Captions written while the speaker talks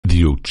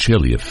The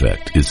Ochelli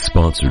Effect is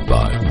sponsored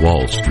by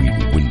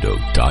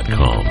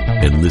WallStreetWindow.com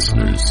and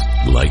listeners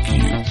like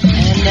you.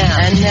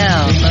 And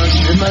now,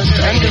 the most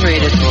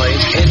underrated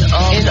voice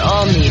in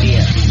all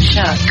media,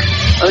 Chuck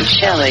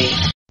Ochelli.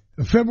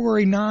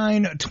 February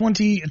 9,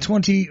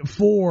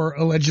 2024,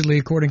 allegedly,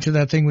 according to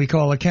that thing we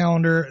call a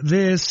calendar.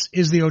 This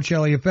is the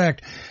Ochelli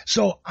Effect.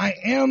 So I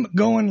am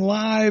going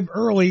live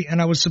early,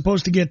 and I was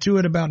supposed to get to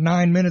it about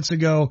 9 minutes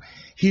ago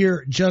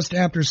here just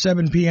after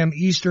 7 p.m.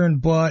 Eastern,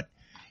 but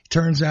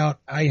turns out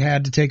I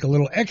had to take a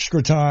little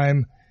extra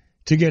time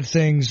to get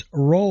things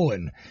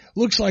rolling.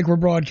 Looks like we're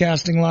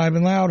broadcasting live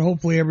and loud.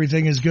 Hopefully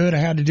everything is good. I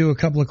had to do a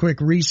couple of quick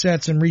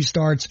resets and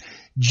restarts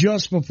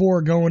just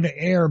before going to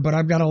air, but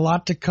I've got a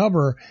lot to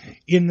cover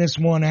in this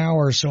 1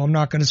 hour, so I'm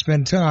not going to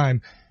spend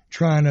time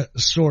trying to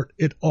sort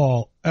it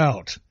all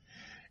out.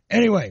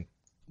 Anyway,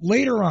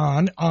 later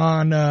on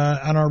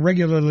our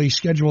regularly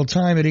scheduled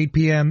time at 8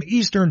 p.m.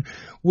 Eastern,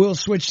 we'll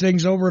switch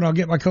things over and I'll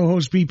get my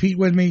co-host B. Pete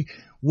with me.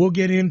 We'll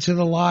get into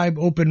the live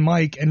open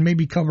mic and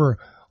maybe cover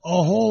a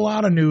whole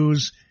lot of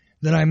news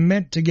that I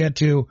meant to get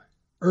to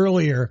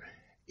earlier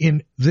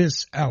in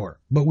this hour,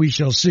 but we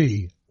shall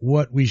see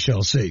what we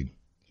shall see.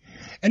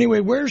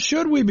 Anyway, where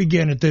should we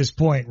begin at this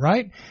point,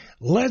 right?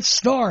 Let's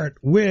start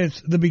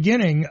with the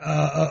beginning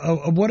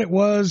of what it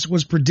was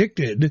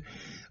predicted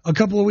a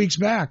couple of weeks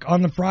back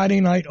on the Friday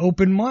night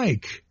open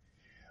mic.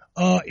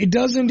 It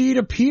does indeed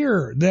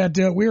appear that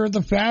we're at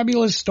the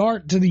fabulous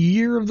start to the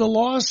year of the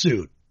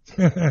lawsuit.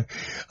 Could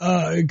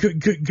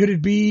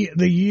it be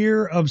the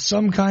year of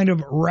some kind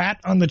of rat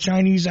on the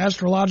Chinese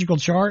astrological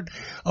chart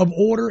of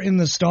order in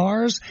the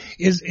stars?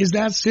 Is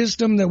that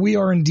system that we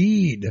are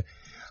indeed,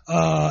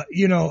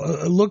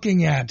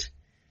 looking at?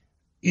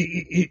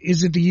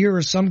 Is it the year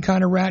of some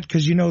kind of rat?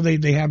 Cause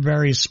they have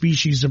various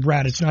species of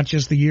rat. It's not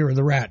just the year of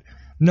the rat.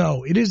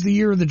 No, it is the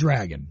year of the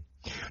dragon.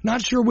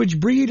 Not sure which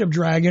breed of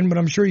dragon, but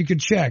I'm sure you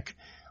could check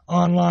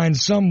online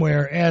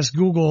somewhere, ask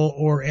Google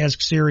or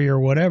ask Siri or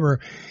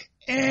whatever,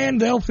 and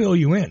they'll fill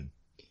you in.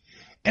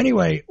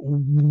 Anyway,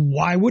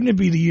 why wouldn't it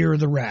be the year of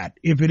the rat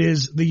if it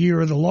is the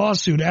year of the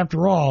lawsuit?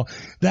 After all,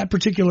 that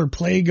particular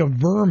plague of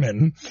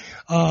vermin,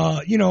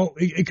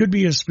 it could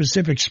be a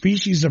specific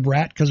species of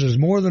rat because there's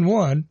more than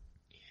one.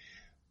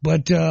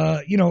 But,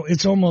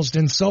 it's almost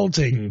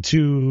insulting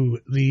to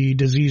the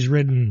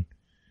disease-ridden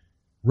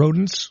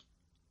rodents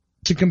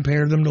to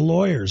compare them to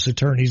lawyers,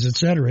 attorneys,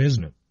 etc.,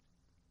 isn't it?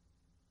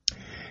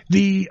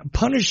 The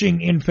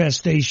punishing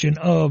infestation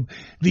of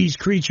these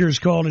creatures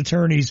called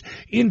attorneys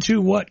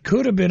into what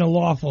could have been a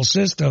lawful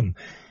system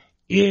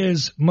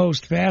is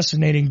most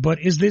fascinating.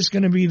 But is this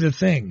going to be the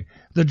thing,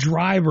 the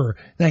driver,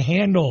 the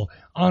handle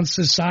on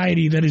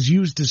society that is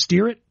used to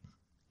steer it?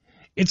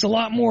 It's a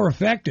lot more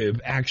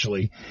effective,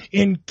 actually,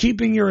 in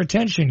keeping your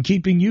attention,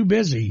 keeping you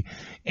busy,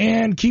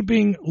 and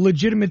keeping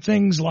legitimate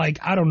things like,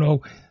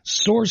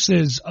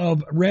 sources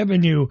of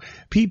revenue,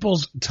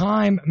 people's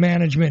time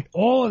management,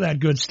 all of that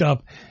good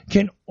stuff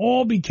can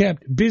all be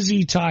kept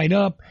busy, tied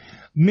up,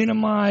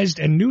 minimized,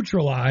 and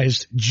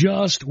neutralized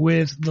just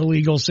with the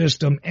legal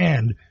system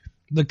and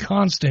the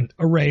constant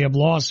array of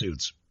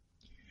lawsuits.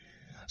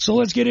 So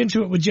let's get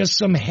into it with just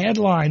some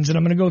headlines, and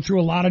I'm going to go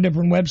through a lot of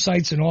different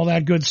websites and all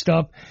that good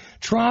stuff,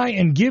 try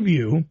and give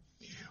you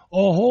a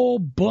whole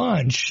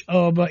bunch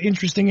of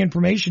interesting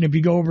information if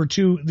you go over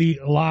to the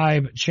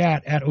live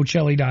chat at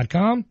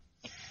Ochelli.com.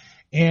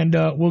 And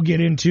we'll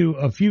get into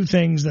a few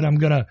things that I'm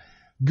going to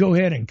go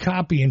ahead and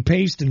copy and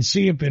paste and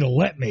see if it'll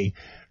let me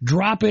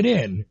drop it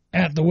in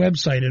at the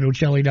website at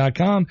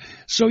Ochelli.com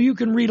so you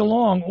can read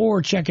along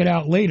or check it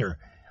out later.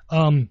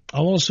 I'll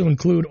also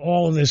include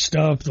all of this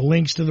stuff, the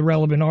links to the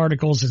relevant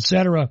articles,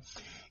 etc.,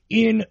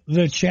 in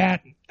the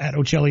chat at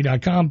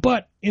Ochelli.com,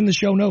 but in the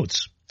show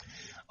notes,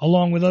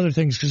 along with other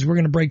things, because we're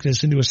going to break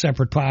this into a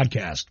separate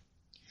podcast.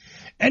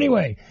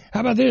 Anyway, how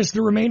about this?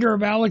 The remainder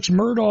of Alex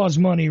Murdaugh's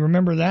money.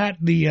 Remember that?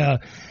 The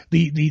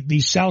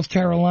South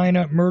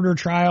Carolina murder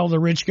trial, the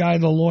rich guy,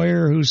 the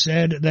lawyer who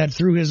said that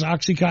through his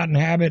Oxycontin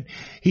habit,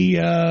 he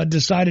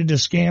decided to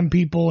scam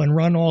people and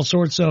run all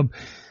sorts of,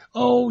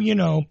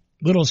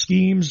 little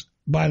schemes.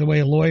 By the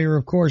way, a lawyer,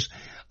 of course,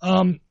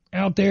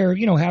 out there,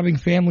 having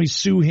families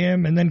sue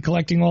him and then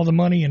collecting all the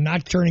money and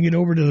not turning it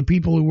over to the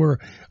people who were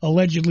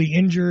allegedly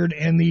injured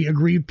and the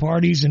aggrieved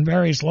parties in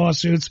various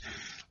lawsuits.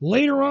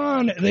 Later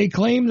on, they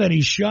claim that he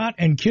shot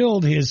and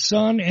killed his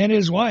son and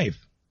his wife.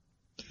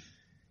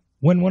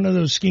 When one of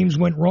those schemes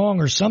went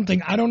wrong or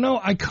something, I don't know.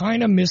 I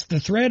kind of missed the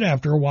thread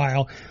after a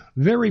while.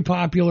 Very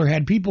popular,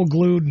 had people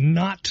glued,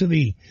 not to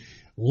the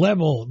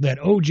level that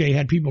OJ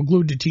had people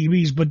glued to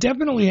TVs, but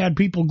definitely had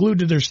people glued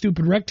to their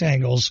stupid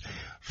rectangles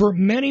for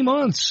many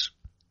months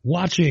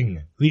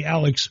watching the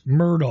Alex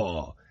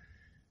Murdaugh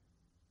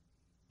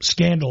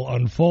scandal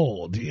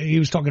unfold. He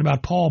was talking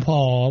about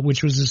Paul,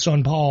 which was his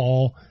son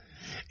Paul,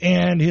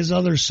 and his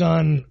other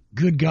son,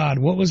 good God,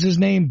 what was his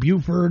name?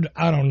 Buford?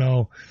 I don't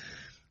know.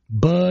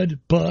 Bud,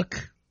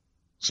 Buck,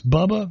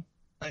 Bubba?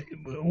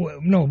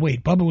 No,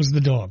 wait, Bubba was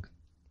the dog.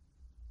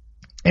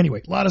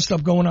 Anyway, a lot of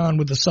stuff going on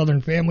with the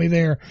Southern family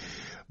there.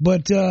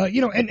 But,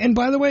 and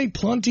by the way,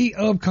 plenty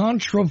of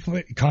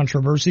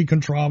controversy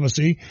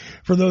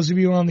for those of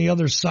you on the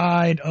other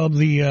side of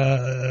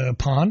the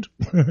pond.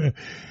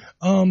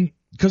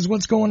 Because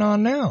what's going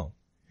on now?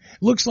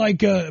 Looks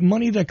like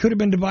money that could have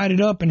been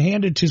divided up and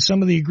handed to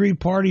some of the aggrieved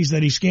parties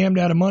that he scammed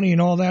out of money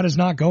and all that is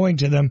not going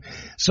to them.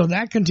 So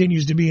that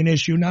continues to be an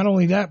issue. Not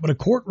only that, but a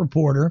court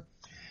reporter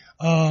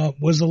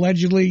was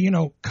allegedly,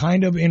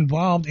 kind of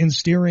involved in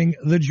steering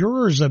the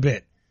jurors a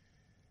bit.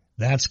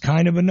 That's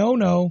kind of a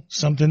no-no,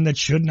 something that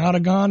should not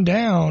have gone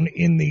down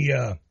in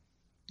the,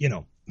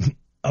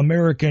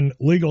 American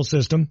legal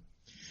system,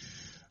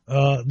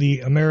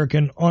 the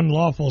American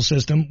unlawful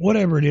system,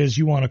 whatever it is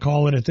you want to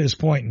call it at this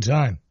point in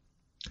time.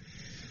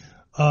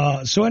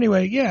 So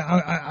anyway,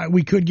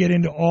 we could get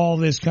into all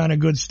this kind of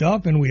good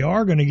stuff, and we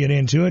are going to get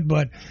into it,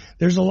 but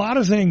there's a lot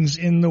of things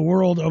in the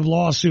world of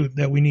lawsuit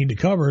that we need to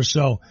cover,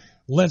 so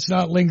let's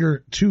not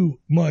linger too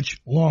much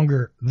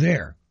longer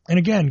there. And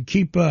again,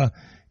 keep up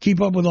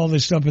with all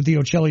this stuff at the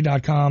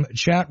Ochelli.com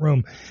chat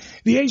room.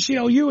 The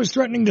ACLU is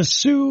threatening to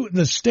sue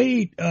the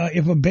state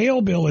if a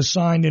bail bill is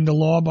signed into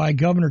law by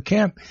Governor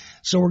Kemp.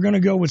 So we're going to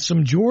go with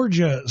some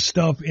Georgia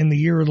stuff in the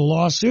year of the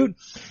lawsuit.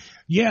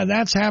 Yeah,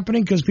 that's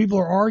happening because people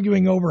are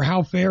arguing over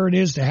how fair it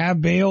is to have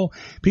bail.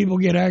 People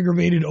get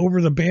aggravated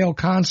over the bail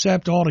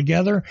concept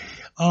altogether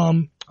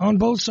on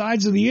both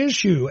sides of the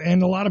issue.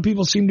 And a lot of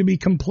people seem to be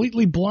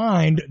completely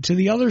blind to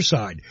the other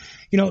side.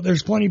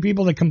 There's plenty of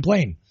people that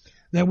complain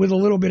that with a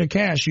little bit of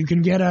cash you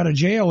can get out of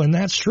jail, and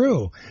that's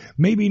true.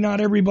 Maybe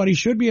not everybody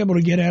should be able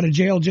to get out of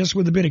jail just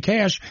with a bit of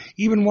cash,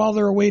 even while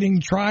they're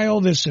awaiting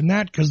trial, this and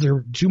that, because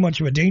they're too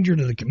much of a danger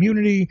to the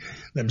community,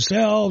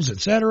 themselves,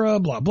 etc.,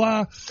 blah,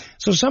 blah.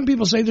 So some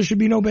people say there should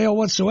be no bail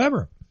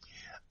whatsoever.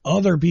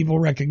 Other people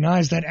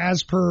recognize that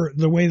as per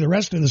the way the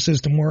rest of the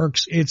system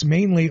works, it's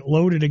mainly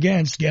loaded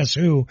against, guess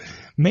who?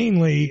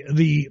 Mainly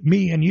the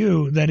me and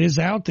you that is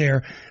out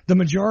there, the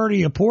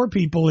majority of poor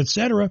people,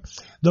 etc.,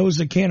 those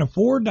that can't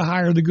afford to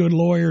hire the good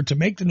lawyer to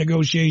make the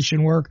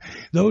negotiation work,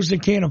 those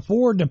that can't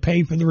afford to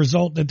pay for the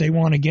result that they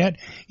want to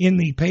get in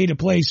the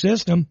pay-to-play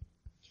system.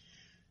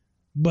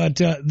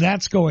 But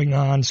that's going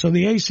on. So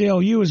the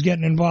ACLU is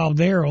getting involved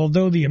there,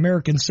 although the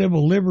American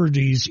Civil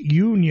Liberties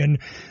Union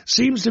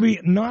seems to be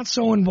not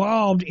so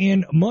involved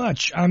in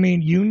much. I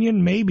mean,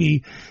 union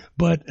maybe,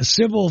 but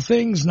civil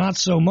things not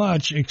so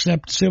much,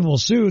 except civil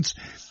suits.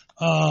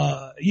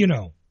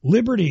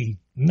 Liberty,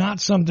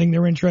 not something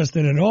they're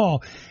interested in at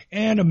all.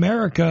 And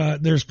America,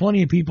 there's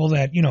plenty of people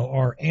that,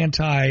 are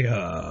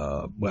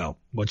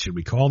what should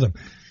we call them?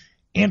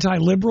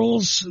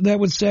 Anti-liberals that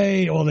would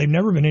say, they've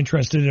never been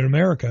interested in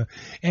America,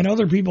 and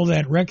other people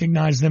that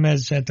recognize them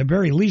as, at the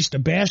very least, a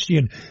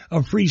bastion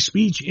of free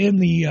speech in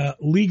the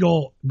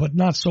legal but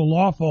not so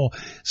lawful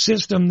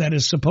system that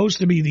is supposed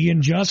to be the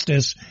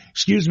justice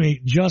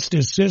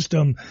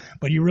system,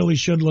 but you really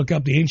should look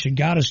up the ancient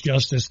goddess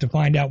justice to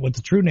find out what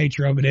the true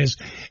nature of it is.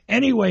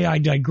 Anyway, I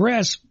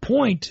digress.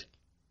 Point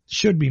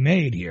should be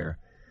made here.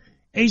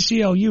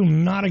 ACLU,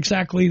 not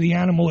exactly the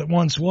animal it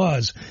once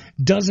was,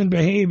 doesn't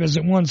behave as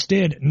it once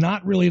did,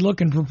 not really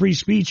looking for free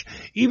speech,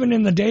 even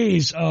in the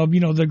days of,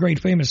 the great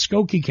famous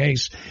Skokie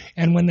case,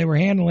 and when they were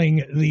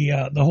handling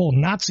the whole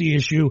Nazi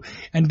issue,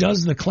 and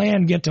does the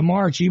Klan get to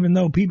march even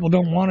though people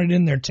don't want it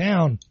in their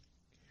town?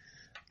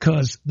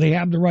 Because they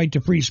have the right to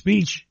free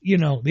speech. The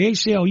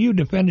ACLU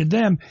defended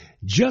them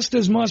just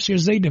as much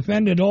as they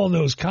defended all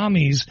those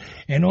commies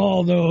and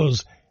all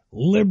those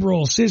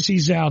liberal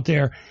sissies out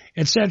there,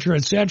 etc.,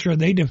 etc.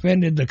 They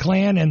defended the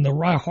Klan and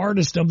the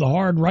hardest of the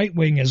hard right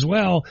wing as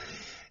well.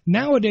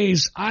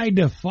 Nowadays, I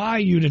defy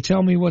you to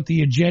tell me what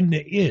the agenda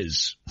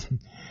is.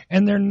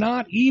 And they're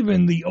not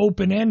even the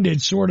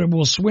open-ended sort of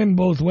will swim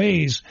both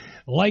ways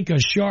like a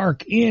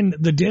shark in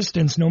the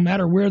distance, no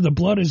matter where the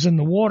blood is in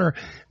the water.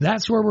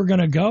 That's where we're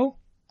going to go.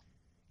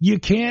 You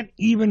can't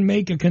even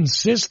make a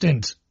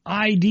consistent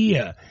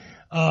idea.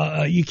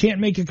 You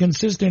can't make a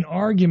consistent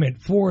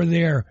argument for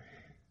their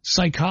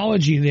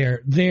psychology,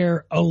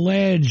 their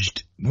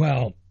alleged,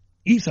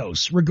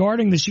 ethos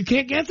regarding this. You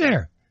can't get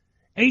there.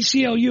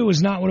 ACLU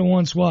is not what it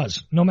once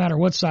was, no matter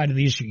what side of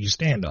the issue you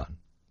stand on.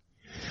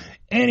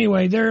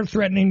 Anyway, they're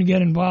threatening to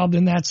get involved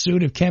in that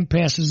suit if Kemp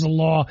passes a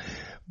law.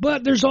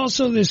 But there's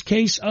also this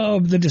case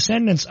of the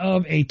descendants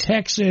of a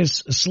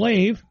Texas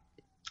slave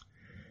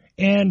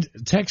and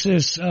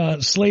Texas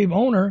slave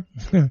owner.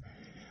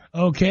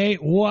 Okay,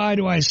 why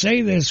do I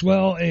say this?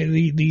 Well,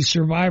 the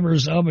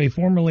survivors of a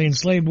formerly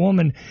enslaved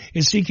woman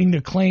is seeking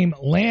to claim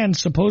land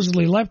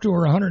supposedly left to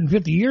her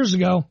 150 years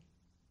ago.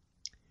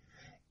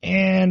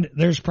 And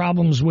there's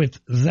problems with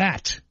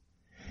that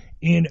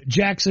in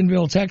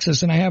Jacksonville,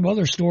 Texas. And I have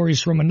other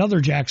stories from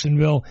another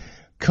Jacksonville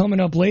coming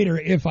up later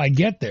if I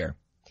get there.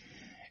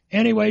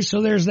 Anyway,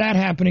 so there's that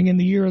happening in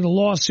the year of the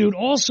lawsuit.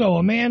 Also,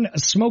 a man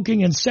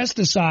smoking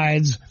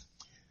insecticides,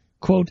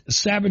 quote,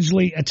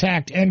 savagely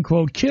attacked, end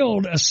quote,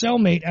 killed a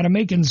cellmate at a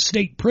Macon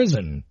State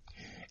Prison.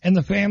 And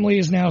the family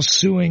is now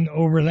suing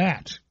over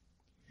that.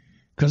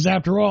 Because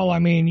after all, I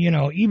mean,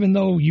 even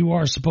though you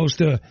are supposed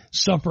to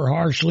suffer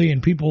harshly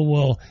and people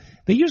will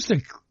They used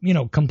to,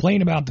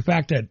 complain about the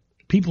fact that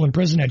people in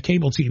prison had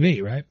cable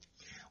TV, right?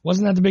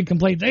 Wasn't that the big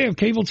complaint? They have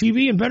cable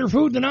TV and better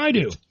food than I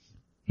do.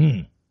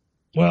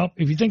 Well,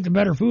 if you think the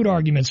better food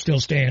argument still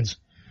stands,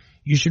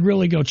 you should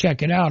really go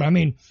check it out. I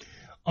mean,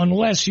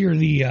 unless you're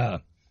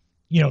the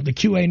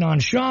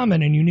QAnon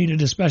shaman and you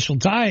needed a special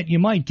diet, you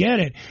might get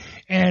it.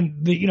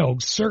 And the,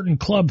 certain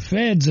club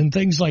feds and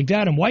things like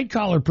that in white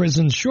collar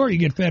prisons, sure, you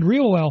get fed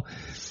real well.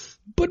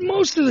 But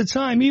most of the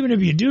time, even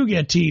if you do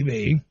get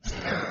TV,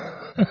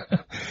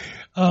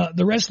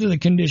 the rest of the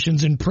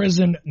conditions in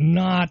prison,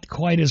 not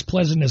quite as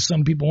pleasant as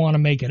some people want to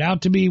make it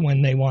out to be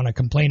when they want to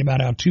complain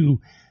about how too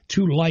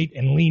light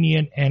and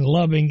lenient and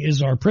loving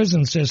is our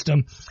prison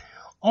system.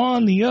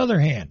 On the other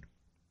hand,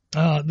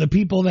 the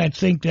people that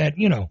think that,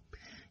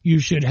 you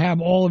should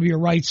have all of your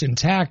rights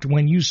intact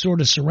when you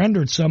sort of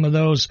surrendered some of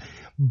those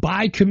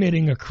by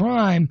committing a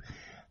crime,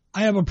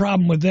 I have a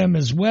problem with them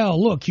as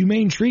well. Look,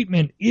 humane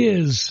treatment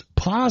is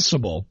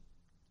possible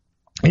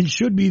and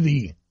should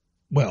be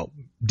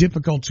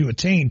difficult to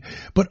attain,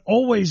 but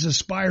always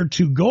aspired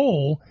to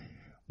goal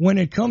when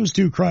it comes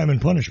to crime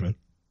and punishment.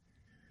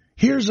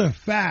 Here's a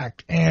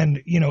fact,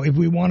 and, if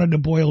we wanted to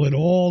boil it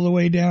all the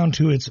way down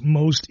to its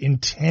most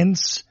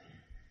intense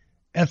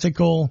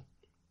ethical,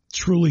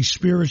 truly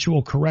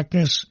spiritual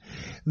correctness,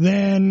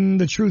 then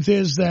the truth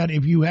is that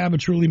if you have a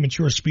truly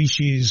mature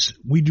species,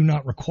 we do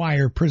not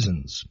require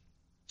prisons.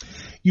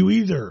 You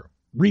either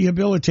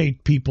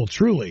rehabilitate people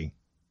truly,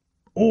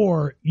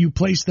 or you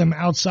place them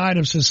outside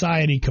of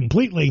society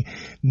completely,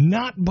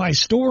 not by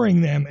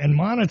storing them and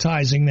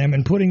monetizing them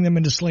and putting them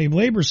into slave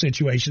labor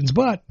situations,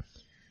 but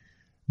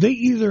they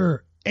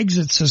either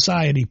exit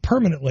society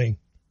permanently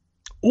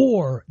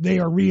or they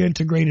are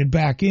reintegrated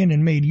back in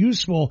and made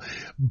useful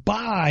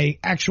by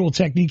actual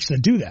techniques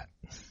that do that.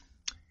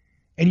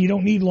 And you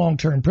don't need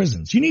long-term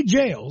prisons. You need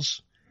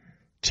jails,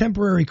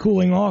 temporary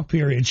cooling off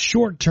periods,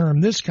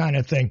 short-term, this kind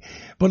of thing.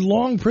 But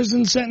long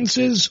prison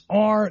sentences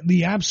are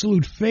the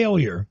absolute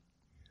failure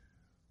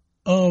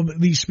of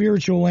the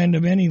spiritual end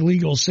of any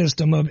legal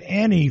system, of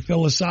any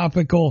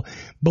philosophical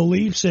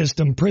belief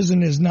system.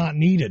 Prison is not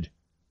needed.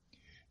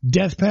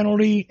 Death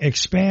penalty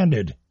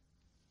expanded.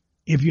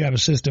 If you have a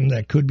system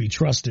that could be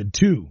trusted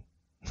to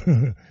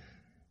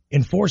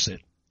enforce it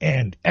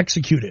and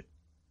execute it,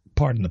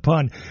 pardon the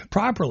pun,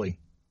 properly,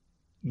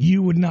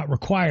 you would not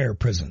require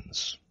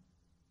prisons.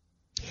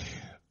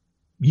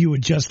 You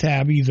would just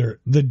have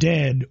either the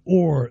dead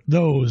or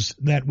those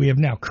that we have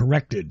now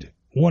corrected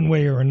one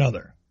way or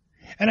another.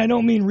 And I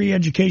don't mean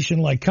re-education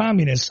like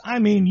communists. I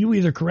mean you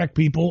either correct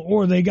people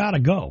or they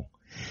gotta go.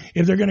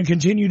 If they're going to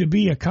continue to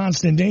be a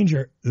constant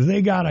danger,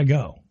 they gotta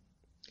go.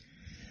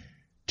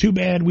 Too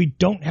bad we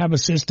don't have a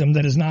system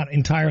that is not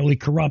entirely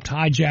corrupt,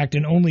 hijacked,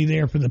 and only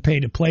there for the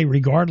pay to play,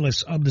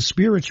 regardless of the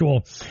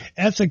spiritual,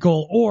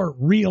 ethical, or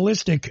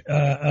realistic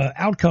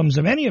outcomes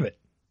of any of it.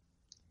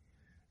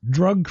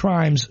 Drug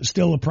crimes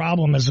still a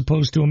problem as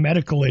opposed to a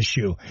medical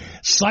issue.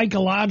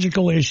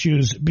 Psychological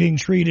issues being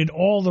treated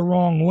all the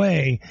wrong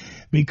way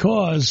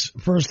because,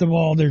 first of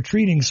all, they're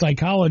treating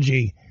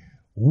psychology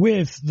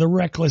with the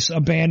reckless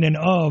abandon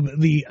of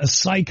the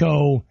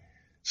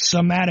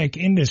psychosomatic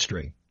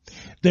industry.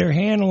 They're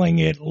handling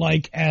it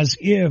like as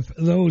if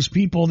those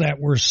people that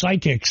were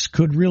psychics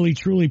could really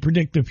truly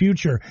predict the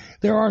future.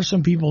 There are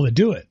some people that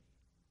do it,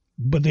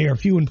 but they are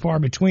few and far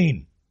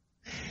between.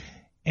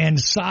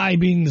 And psi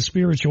being the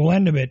spiritual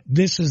end of it,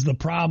 this is the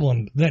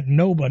problem that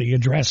nobody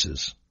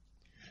addresses.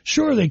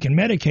 Sure, they can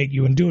medicate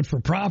you and do it for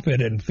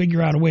profit and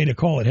figure out a way to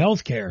call it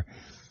health care,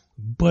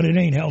 but it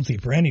ain't healthy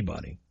for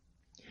anybody.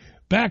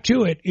 Back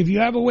to it, if you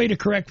have a way to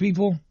correct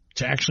people,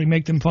 to actually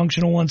make them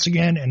functional once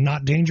again and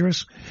not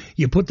dangerous,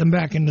 you put them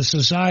back into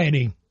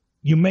society,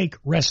 you make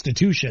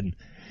restitution,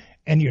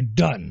 and you're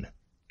done.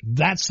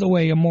 That's the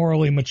way a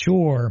morally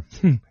mature,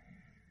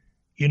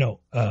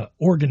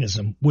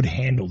 organism would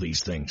handle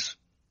these things.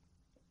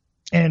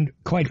 And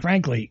quite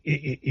frankly,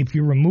 if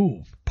you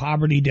remove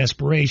poverty,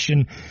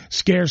 desperation,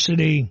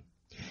 scarcity,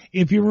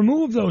 if you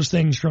remove those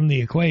things from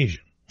the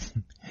equation,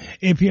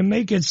 if you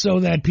make it so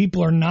that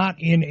people are not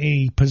in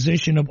a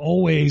position of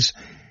always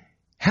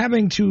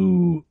having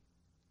to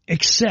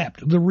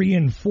accept the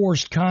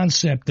reinforced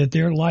concept that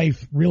their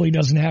life really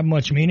doesn't have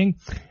much meaning,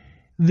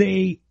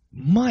 they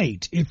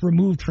might, if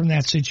removed from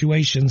that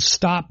situation,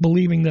 stop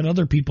believing that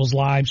other people's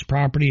lives,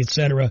 property,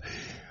 etc.,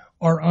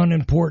 are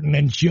unimportant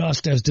and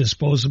just as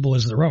disposable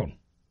as their own.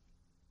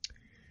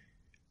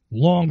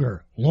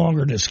 Longer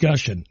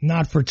discussion.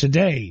 Not for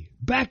today.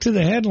 Back to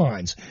the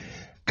headlines.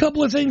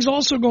 Couple of things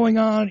also going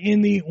on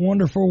in the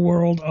wonderful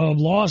world of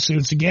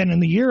lawsuits. Again, in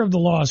the year of the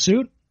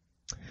lawsuit,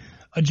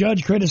 a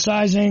judge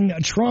criticizing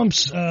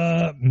Trump's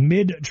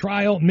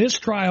mid-trial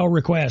mistrial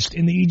request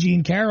in the E.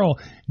 Jean Carroll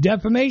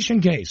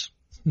defamation case.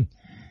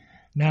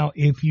 Now,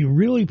 if you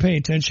really pay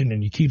attention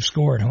and you keep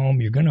score at home,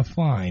 you're going to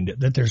find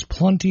that there's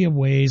plenty of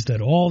ways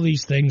that all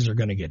these things are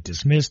going to get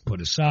dismissed, put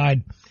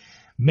aside,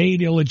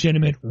 made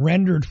illegitimate,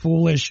 rendered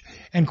foolish,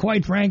 and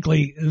quite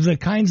frankly, the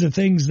kinds of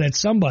things that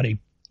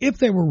somebody, if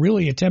they were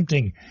really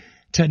attempting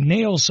to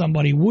nail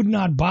somebody would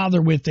not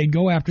bother with. They'd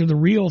go after the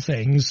real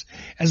things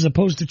as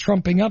opposed to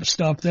trumping up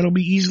stuff that'll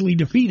be easily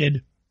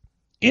defeated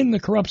in the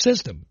corrupt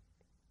system.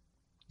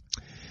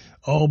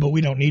 Oh, but we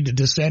don't need to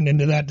descend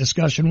into that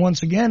discussion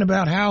once again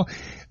about how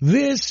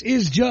this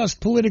is just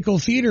political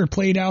theater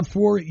played out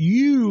for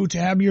you to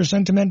have your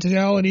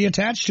sentimentality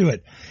attached to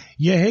it.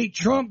 You hate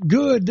Trump?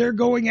 Good. They're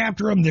going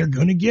after him. They're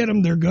going to get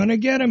him. They're going to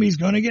get him. He's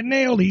going to get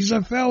nailed. He's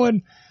a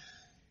felon.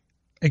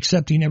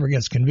 Except he never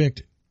gets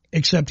convicted.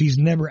 Except he's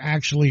never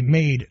actually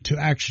made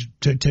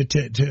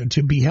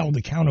to be held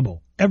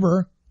accountable.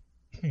 Ever.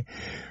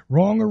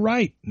 Wrong or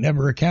right,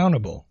 never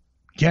accountable.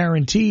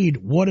 Guaranteed.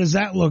 What does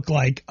that look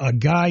like? A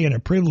guy in a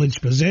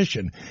privileged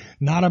position.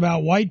 Not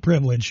about white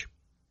privilege.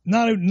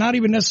 Not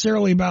even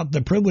necessarily about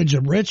the privilege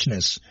of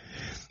richness,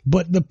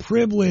 but the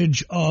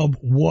privilege of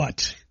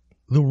what?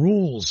 The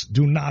rules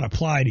do not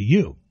apply to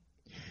you.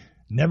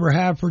 Never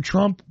have for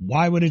Trump.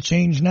 Why would it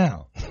change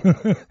now?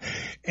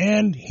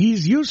 And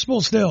he's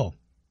useful still.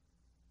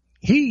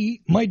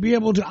 He might be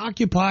able to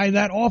occupy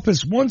that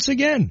office once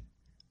again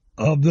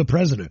of the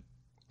president.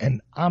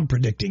 And I'm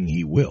predicting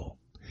he will.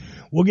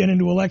 We'll get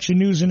into election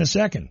news in a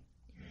second.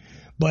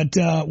 But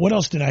what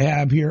else did I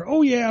have here?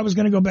 Oh, yeah, I was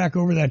going to go back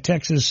over that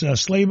Texas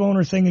slave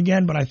owner thing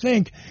again, but I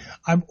think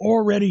I've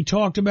already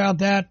talked about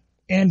that.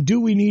 And do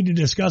we need to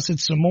discuss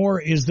it some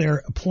more? Is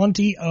there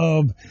plenty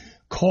of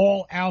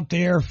call out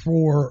there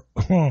for,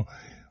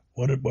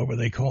 what were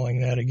they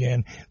calling that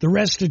again? The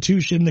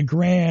restitution, the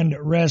grand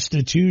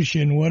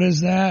restitution. What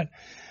is that?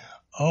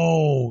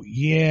 Oh,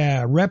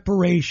 yeah,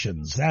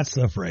 reparations. That's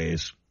the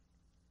phrase.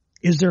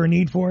 Is there a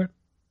need for it?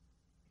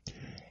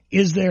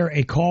 Is there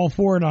a call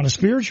for it on a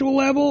spiritual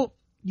level?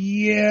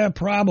 Yeah,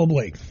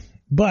 probably.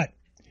 But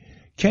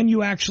can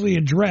you actually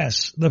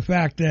address the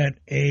fact that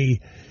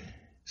a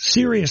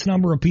serious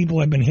number of people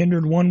have been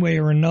hindered one way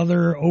or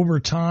another over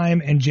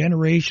time, and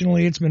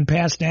generationally it's been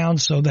passed down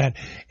so that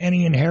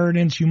any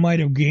inheritance you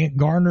might have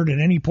garnered at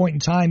any point in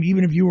time,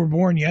 even if you were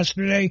born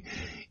yesterday,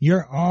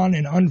 you're on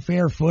an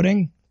unfair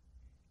footing.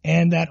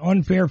 And that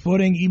unfair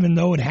footing, even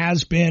though it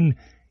has been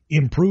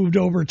improved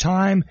over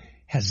time,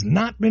 has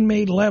not been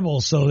made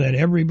level so that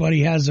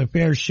everybody has a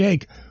fair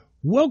shake.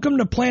 Welcome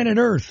to planet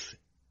Earth.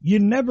 You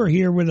never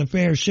hear with a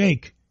fair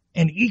shake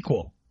and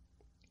equal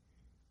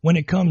when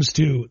it comes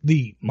to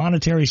the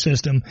monetary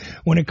system,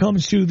 when it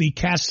comes to the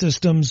caste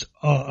systems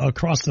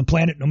across the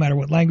planet, no matter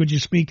what language you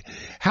speak,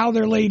 how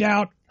they're laid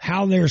out,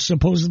 how they're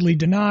supposedly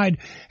denied,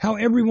 how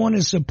everyone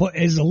is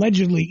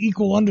allegedly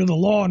equal under the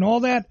law and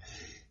all that.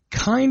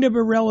 Kind of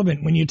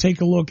irrelevant when you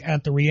take a look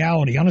at the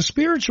reality. On a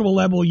spiritual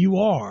level, you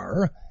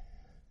are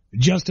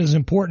just as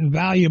important,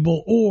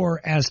 valuable, or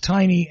as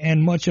tiny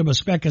and much of a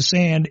speck of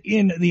sand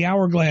in the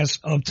hourglass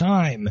of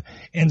time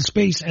and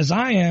space as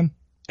I am,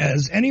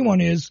 as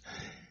anyone is.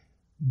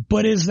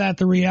 But is that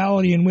the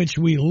reality in which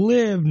we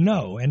live?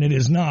 No, and it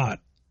is not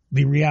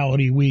the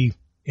reality we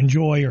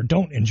enjoy or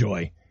don't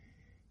enjoy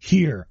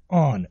here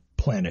on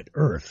planet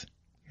Earth.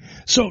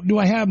 So do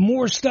I have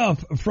more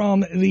stuff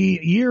from the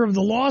year of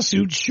the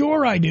lawsuit?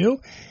 Sure I do.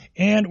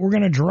 And we're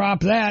going to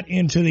drop that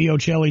into the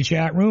Ochelli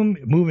chat room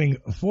moving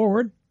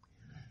forward.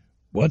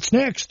 What's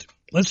next?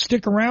 Let's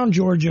stick around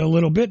Georgia a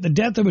little bit. The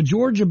death of a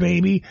Georgia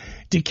baby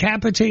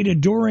decapitated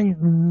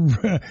during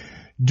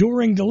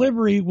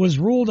delivery was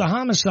ruled a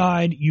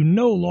homicide. You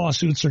know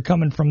lawsuits are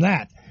coming from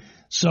that.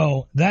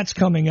 So that's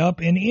coming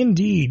up. And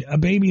indeed, a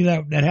baby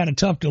that had a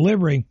tough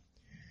delivery,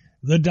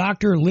 the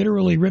doctor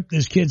literally ripped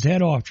this kid's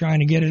head off trying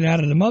to get it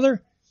out of the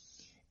mother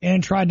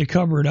and tried to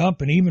cover it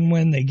up. And even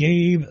when they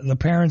gave the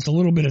parents a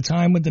little bit of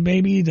time with the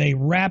baby, they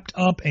wrapped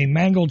up a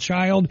mangled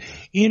child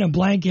in a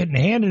blanket and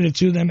handed it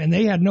to them. And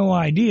they had no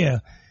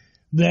idea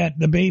that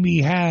the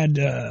baby had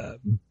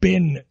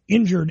been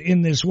injured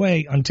in this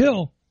way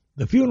until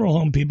the funeral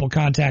home people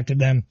contacted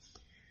them.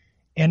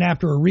 And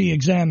after a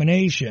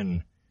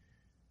re-examination,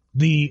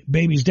 the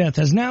baby's death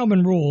has now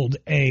been ruled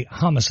a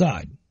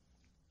homicide.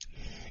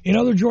 In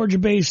other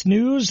Georgia-based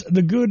news,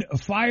 the good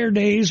fire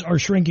days are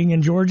shrinking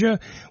in Georgia.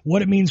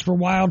 What it means for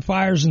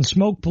wildfires and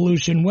smoke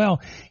pollution,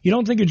 well, you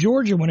don't think of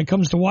Georgia when it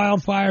comes to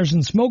wildfires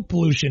and smoke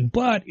pollution.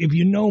 But if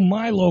you know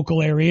my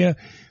local area,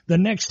 the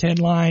next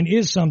headline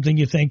is something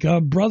you think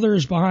of.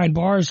 Brothers behind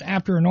bars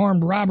after an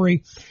armed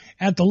robbery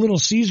at the Little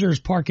Caesars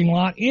parking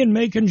lot in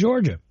Macon,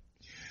 Georgia.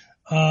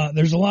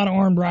 There's a lot of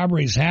armed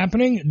robberies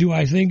happening. Do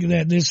I think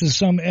that this is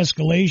some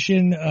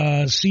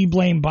escalation? See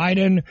blame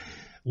Biden.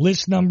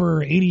 List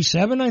number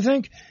 87, I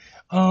think.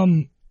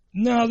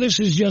 No, this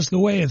is just the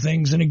way of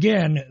things. And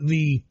again,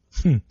 the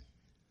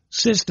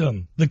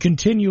system, the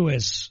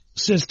continuous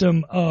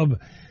system of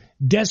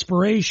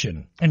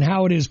desperation and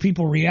how it is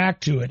people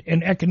react to it,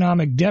 and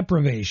economic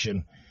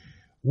deprivation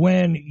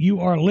when you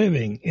are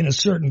living in a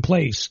certain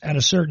place at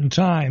a certain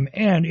time,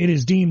 and it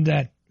is deemed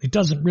that it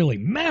doesn't really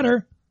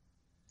matter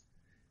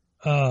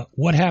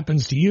what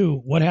happens to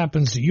you, what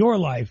happens to your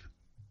life.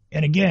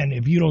 And again,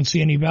 if you don't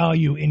see any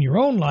value in your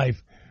own life,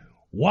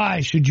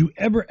 why should you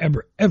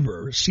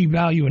ever see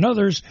value in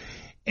others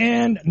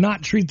and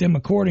not treat them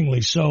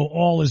accordingly? So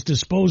all is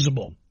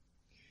disposable.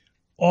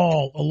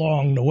 all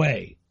along the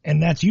way.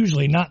 And that's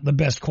usually not the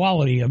best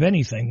quality of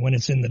anything when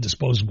it's in the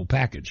disposable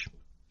package.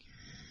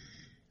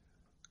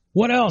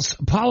 What else?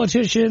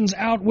 Politicians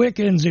out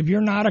Wiccans. If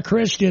you're not a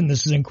Christian,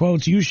 this is in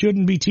quotes, you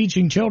shouldn't be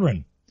teaching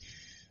children.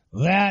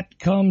 That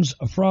comes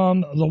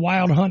from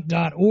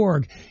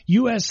thewildhunt.org.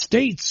 U.S.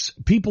 states,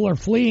 people are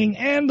fleeing,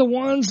 and the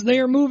ones they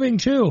are moving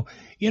to.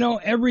 You know,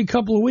 every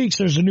couple of weeks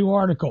there's a new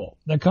article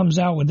that comes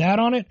out with that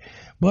on it.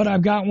 But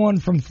I've got one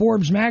from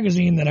Forbes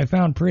magazine that I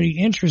found pretty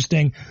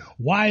interesting.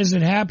 Why is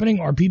it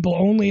happening? Are people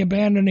only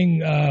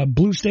abandoning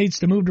blue states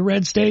to move to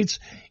red states?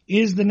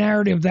 Is the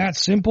narrative that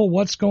simple?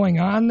 What's going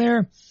on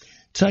there?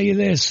 Tell you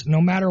this, no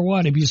matter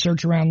what, if you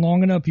search around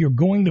long enough, you're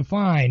going to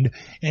find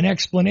an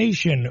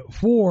explanation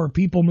for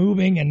people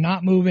moving and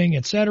not moving,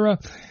 etc.,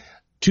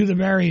 to the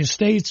various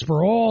states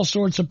for all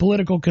sorts of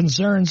political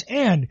concerns.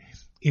 And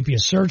if you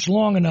search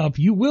long enough,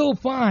 you will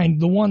find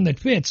the one that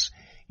fits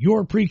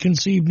your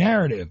preconceived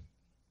narrative.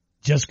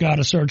 Just got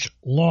to search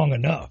long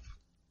enough.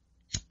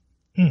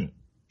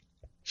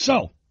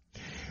 So,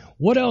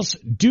 what else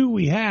do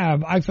we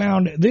have? I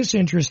found this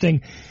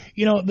interesting.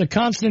 You know, the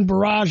constant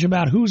barrage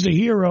about who's a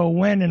hero,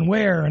 when and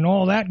where, and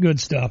all that good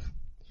stuff.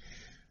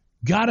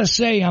 Gotta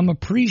say, I'm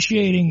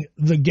appreciating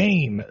the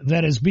game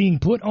that is being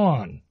put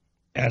on,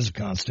 as a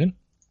constant,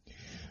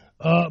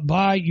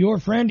 by your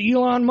friend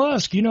Elon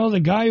Musk. You know, the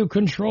guy who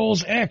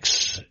controls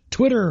X,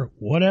 Twitter,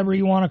 whatever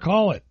you want to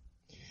call it.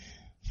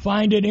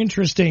 Find it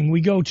interesting.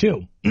 We go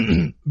to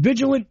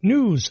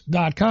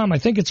vigilantnews.com. I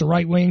think it's a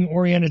right-wing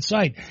oriented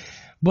site.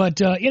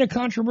 But in a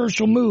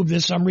controversial move,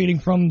 this I'm reading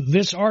from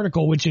this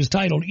article, which is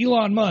titled,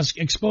 Elon Musk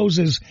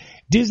Exposes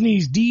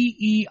Disney's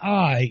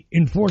DEI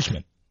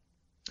Enforcement.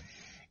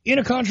 In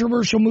a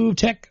controversial move,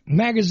 tech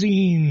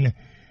magnet,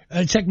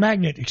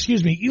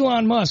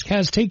 Elon Musk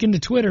has taken to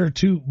Twitter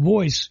to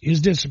voice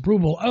his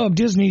disapproval of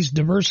Disney's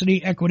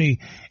diversity, equity,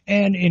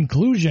 and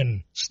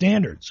inclusion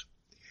standards,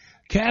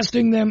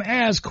 casting them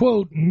as,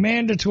 quote,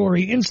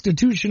 mandatory,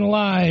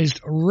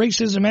 institutionalized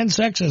racism and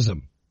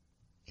sexism.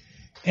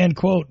 End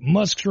quote.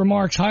 Musk's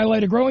remarks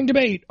highlight a growing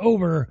debate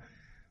over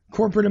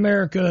corporate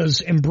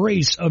America's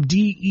embrace of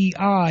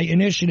DEI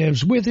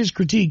initiatives, with his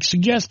critique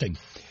suggesting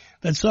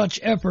that such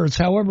efforts,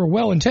 however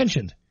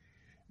well-intentioned,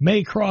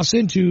 may cross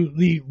into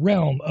the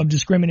realm of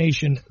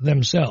discrimination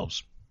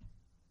themselves.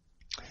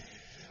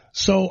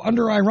 So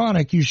under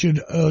ironic, you should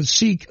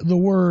seek the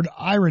word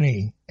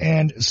irony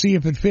and see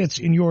if it fits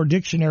in your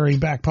dictionary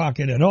back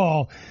pocket at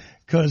all.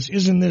 Because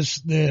isn't this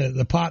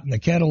the pot and the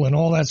kettle and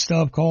all that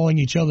stuff, calling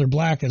each other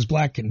black as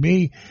black can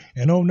be?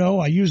 And oh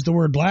no, I used the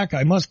word black,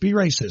 I must be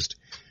racist.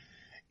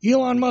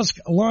 Elon Musk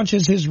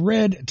launches his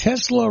red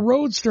Tesla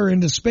Roadster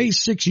into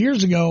space 6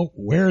 years ago.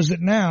 Where is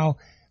it now?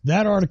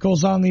 That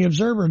article's on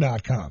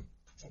theobserver.com.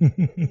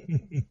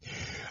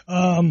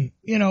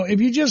 You know,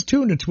 if you just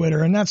tune to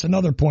Twitter, and that's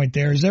another point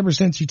there, is ever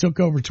since he took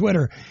over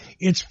Twitter,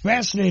 it's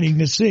fascinating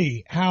to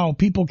see how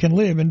people can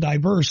live in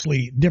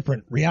diversely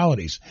different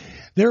realities.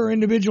 There are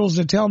individuals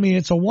that tell me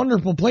it's a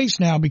wonderful place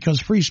now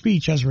because free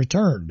speech has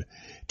returned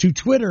to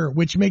Twitter,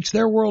 which makes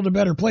their world a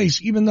better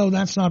place, even though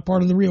that's not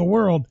part of the real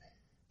world.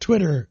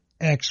 Twitter,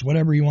 X,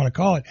 whatever you want to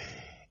call it.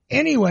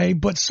 Anyway,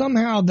 but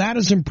somehow that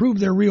has improved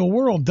their real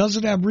world. Does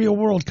it have real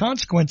world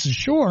consequences?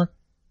 Sure.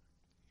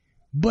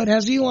 But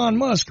has Elon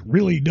Musk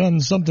really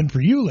done something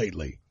for you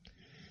lately?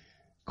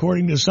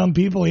 According to some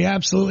people, he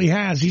absolutely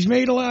has. He's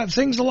made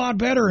things a lot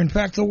better. In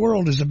fact, the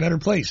world is a better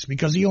place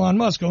because Elon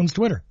Musk owns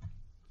Twitter.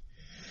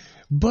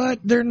 But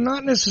they're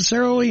not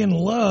necessarily in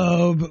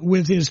love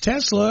with his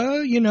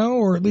Tesla, you know,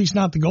 or at least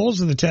not the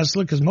goals of the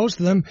Tesla, because most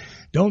of them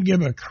don't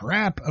give a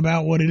crap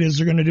about what it is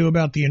they're going to do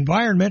about the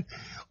environment.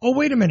 Oh,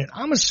 wait a minute.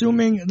 I'm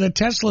assuming that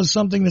Tesla is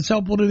something that's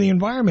helpful to the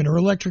environment, or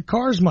electric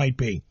cars might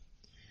be.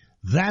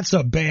 That's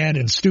a bad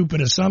and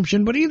stupid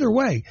assumption, but either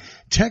way,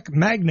 tech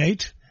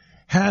magnate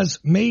has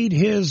made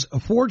his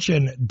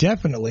fortune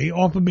definitely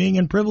off of being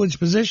in privileged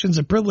positions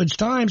at privileged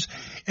times,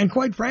 and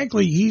quite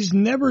frankly, he's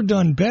never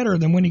done better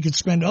than when he could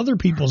spend other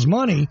people's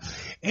money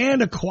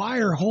and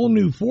acquire whole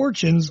new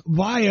fortunes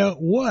via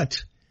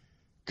what?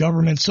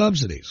 Government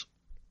subsidies.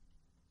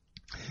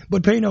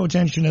 But pay no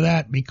attention to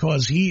that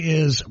because he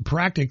is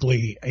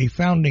practically a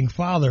founding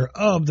father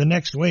of the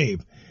next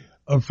wave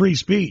of free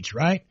speech,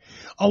 right?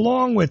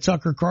 Along with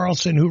Tucker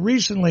Carlson, who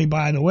recently,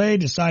 by the way,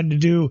 decided to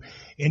do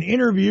an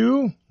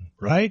interview,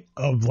 right,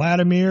 of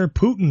Vladimir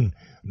Putin,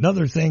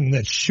 another thing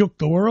that shook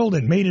the world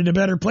and made it a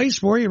better place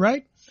for you,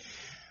 right?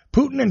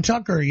 Putin and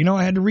Tucker, you know,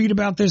 I had to read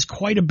about this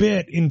quite a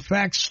bit. In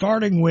fact,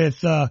 starting with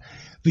the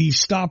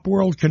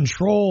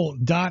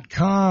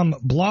StopWorldControl.com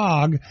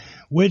blog,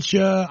 which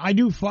I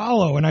do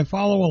follow, and I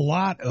follow a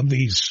lot of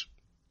these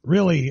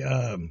really,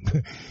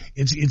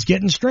 it's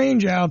getting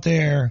strange out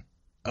there.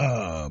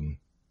 You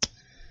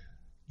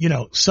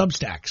know,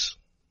 Substacks.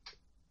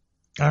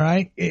 All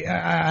right.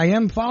 I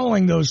am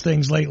following those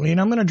things lately, and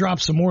I'm going to drop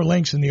some more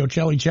links in the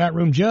Ochelli chat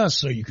room just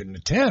so you can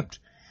attempt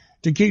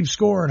to keep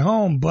score at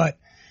home. But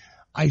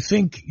I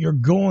think you're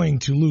going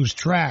to lose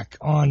track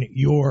on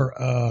your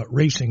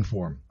racing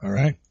form. All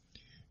right.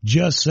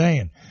 Just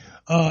saying.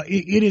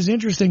 It is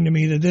interesting to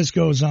me that this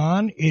goes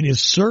on. It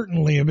is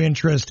certainly of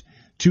interest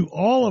to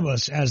all of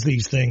us as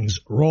these things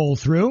roll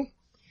through.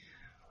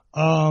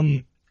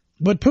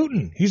 But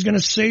Putin, he's going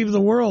to save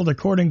the world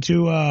according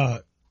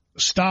to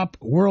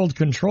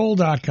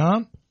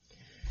stopworldcontrol.com.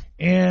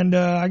 And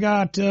I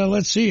got,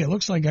 let's see, it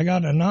looks like I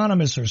got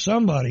Anonymous or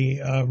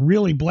somebody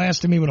really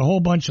blasting me with a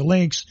whole bunch of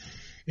links.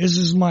 This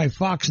is my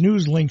Fox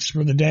News links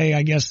for the day,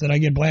 I guess, that I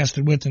get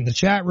blasted with in the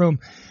chat room.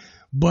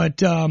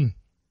 But I'm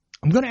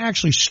going to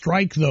actually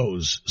strike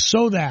those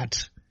so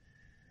that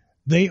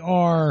they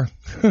are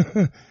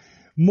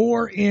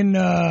more in,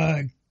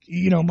 I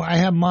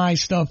have my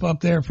stuff up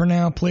there for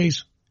now,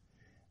 please.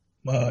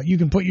 You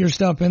can put your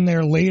stuff in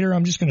there later.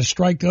 I'm just going to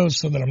strike those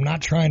so that I'm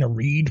not trying to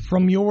read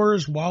from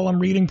yours while I'm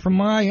reading from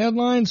my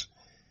headlines.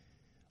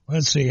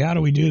 Let's see. How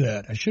do we do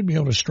that? I should be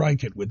able to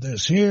strike it with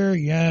this here.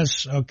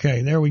 Yes.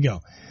 Okay. There we go.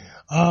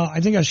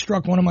 I think I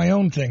struck one of my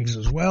own things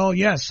as well.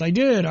 Yes, I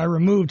did. I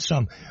removed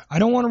some. I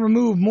don't want to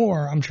remove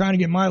more. I'm trying to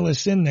get my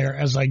list in there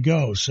as I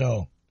go.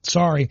 So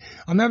sorry.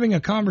 I'm having a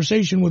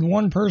conversation with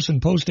one person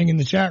posting in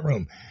the chat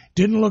room.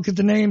 Didn't look at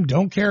the name.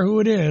 Don't care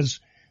who it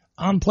is.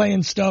 I'm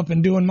playing stuff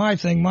and doing my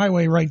thing my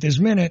way right this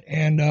minute,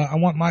 and I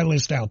want my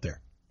list out there.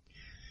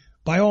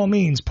 By all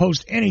means,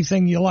 post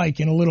anything you like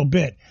in a little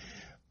bit.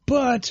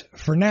 But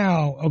for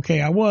now, okay,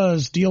 I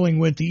was dealing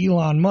with the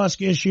Elon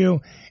Musk issue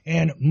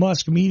and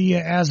Musk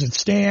media as it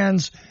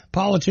stands.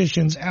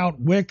 Politicians out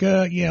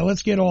Wicca. Yeah,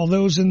 let's get all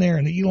those in there.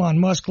 And the Elon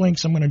Musk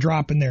links I'm going to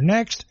drop in there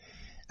next,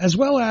 as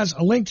well as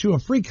a link to a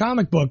free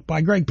comic book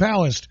by Greg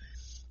Palast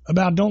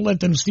about Don't Let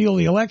Them Steal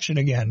the Election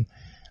Again.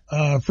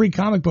 Free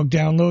comic book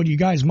download. You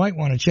guys might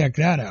want to check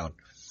that out.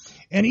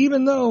 And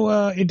even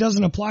though it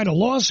doesn't apply to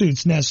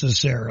lawsuits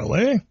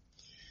necessarily,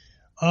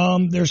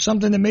 there's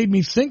something that made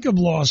me think of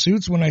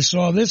lawsuits when I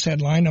saw this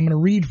headline. I'm going to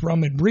read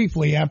from it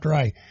briefly after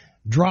I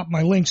drop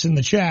my links in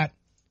the chat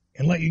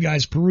and let you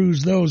guys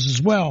peruse those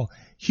as well.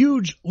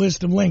 Huge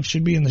list of links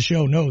should be in the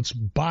show notes,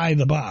 by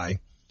the by,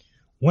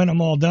 when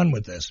I'm all done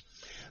with this.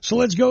 So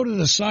let's go to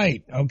the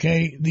site,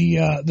 okay?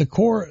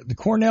 The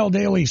Cornell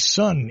Daily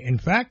Sun, in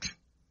fact.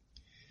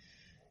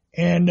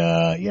 And,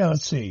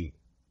 let's see.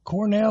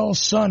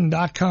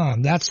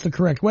 CornellSun.com. That's the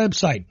correct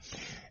website.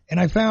 And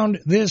I found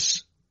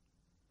this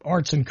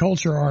arts and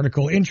culture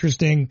article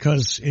interesting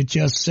because it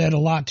just said a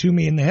lot to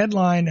me in the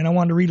headline, and I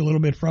wanted to read a little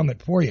bit from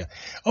it for you.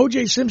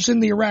 O.J. Simpson,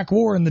 the Iraq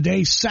War, and the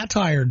day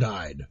satire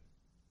died.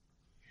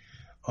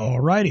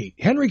 Alrighty.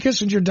 Henry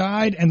Kissinger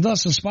died, and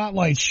thus a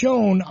spotlight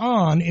shone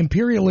on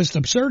imperialist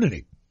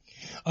absurdity.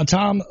 A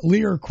Tom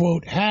Lear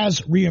quote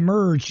has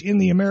reemerged in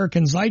the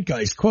American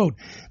zeitgeist. Quote,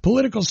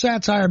 political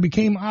satire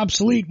became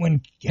obsolete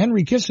when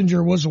Henry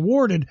Kissinger was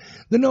awarded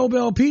the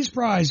Nobel Peace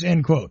Prize,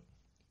 end quote.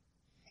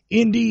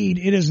 Indeed,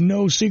 it is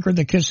no secret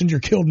that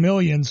Kissinger killed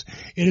millions.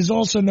 It is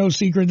also no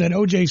secret that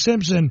O.J.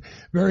 Simpson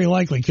very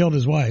likely killed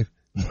his wife.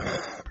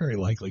 Very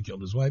likely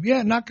killed his wife.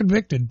 Yeah, not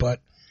convicted, but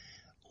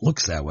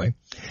looks that way.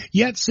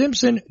 Yet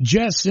Simpson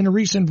jests in a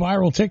recent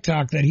viral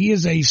TikTok that he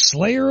is a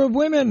slayer of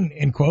women,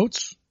 in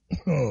quotes.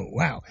 Oh,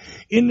 wow.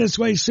 In this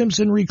way,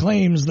 Simpson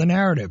reclaims the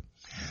narrative.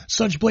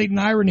 Such blatant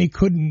irony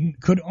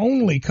could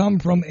only come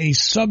from a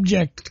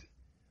subject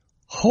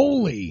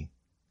wholly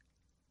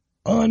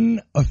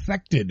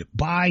unaffected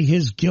by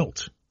his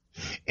guilt.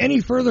 Any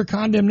further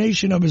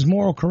condemnation of his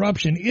moral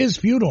corruption is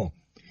futile.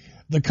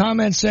 The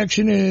comment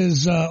section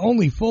is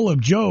only full of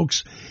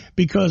jokes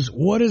because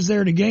what is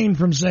there to gain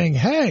from saying,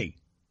 hey,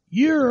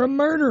 you're a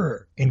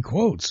murderer, in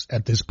quotes,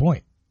 at this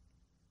point?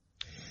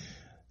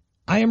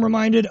 I am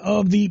reminded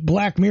of the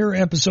Black Mirror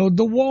episode,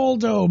 The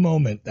Waldo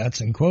Moment.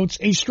 That's in quotes.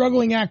 A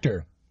struggling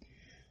actor,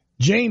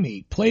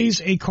 Jamie, plays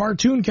a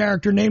cartoon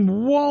character named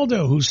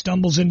Waldo who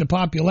stumbles into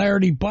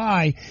popularity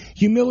by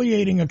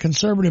humiliating a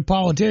conservative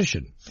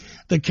politician.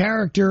 The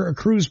character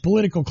accrues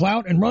political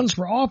clout and runs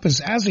for office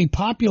as a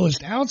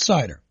populist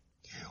outsider.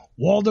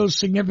 Waldo's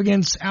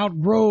significance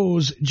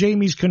outgrows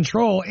Jamie's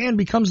control and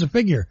becomes a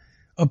figure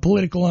of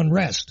political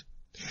unrest.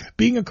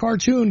 Being a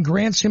cartoon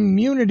grants him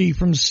immunity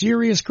from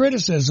serious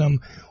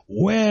criticism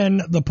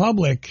when the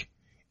public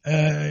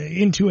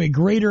into a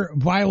greater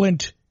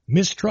violent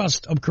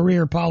mistrust of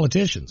career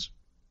politicians.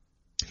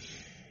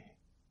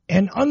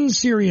 An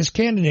unserious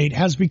candidate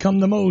has become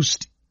the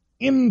most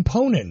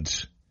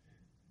imponent.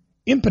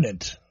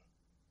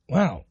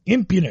 Wow.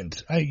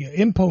 Imponent.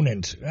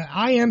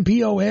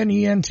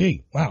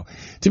 I-M-P-O-N-E-N-T. Wow.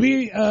 To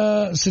be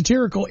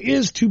satirical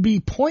is to be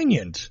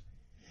poignant.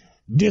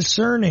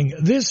 Discerning.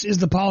 This is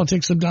the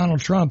politics of Donald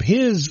Trump.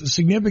 His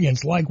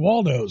significance, like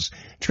Waldo's,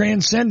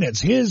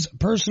 transcendence, his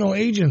personal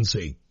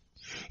agency.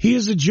 He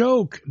is a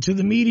joke to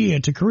the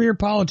media, to career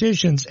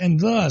politicians, and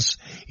thus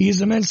he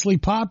is immensely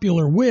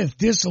popular with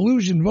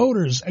disillusioned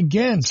voters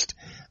against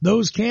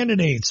those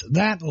candidates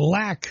that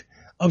lack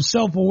of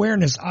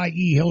self-awareness,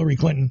 i.e. Hillary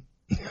Clinton.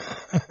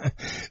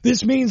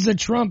 This means that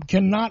Trump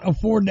cannot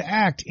afford to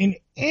act in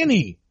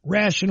any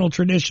rational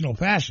traditional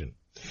fashion.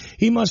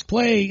 He must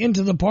play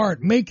into the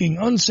part, making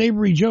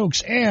unsavory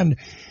jokes and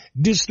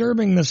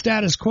disturbing the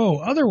status quo.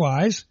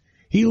 Otherwise,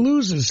 he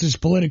loses his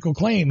political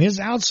claim, his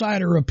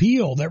outsider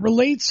appeal that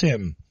relates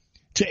him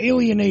to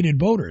alienated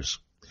voters.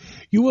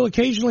 You will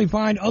occasionally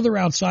find other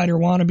outsider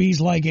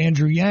wannabes like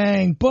Andrew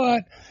Yang,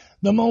 but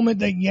the moment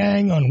that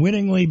Yang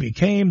unwittingly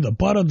became the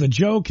butt of the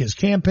joke, his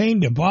campaign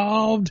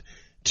devolved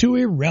to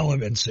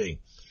irrelevancy.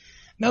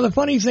 Now, the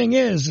funny thing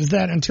is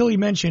that until he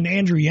mentioned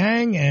Andrew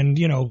Yang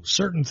and,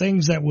 certain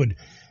things that would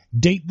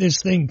date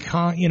this thing,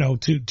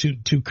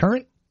 to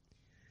current,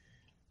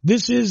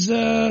 this is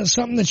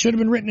something that should have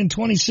been written in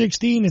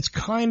 2016. It's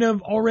kind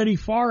of already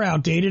far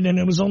outdated, and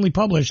it was only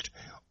published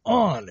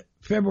on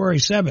February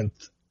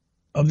 7th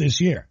of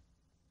this year.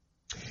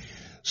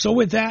 So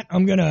with that,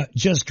 I'm going to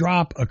just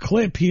drop a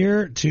clip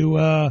here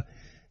to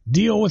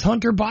deal with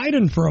Hunter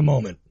Biden for a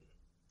moment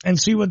and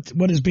see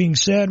what is being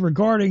said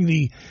regarding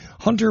the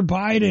Hunter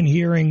Biden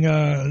hearing,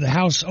 the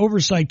House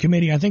Oversight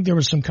Committee. I think there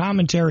was some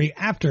commentary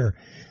after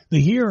the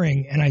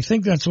hearing, and I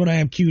think that's what I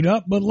have queued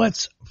up, but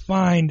let's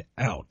find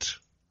out.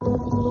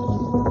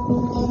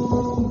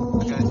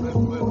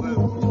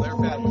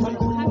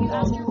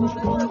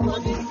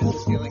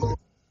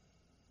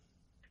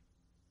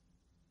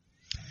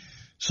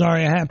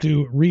 Sorry, I have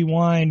to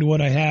rewind what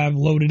I have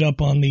loaded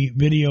up on the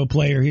video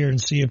player here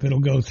and see if it'll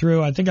go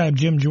through. I think I have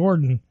Jim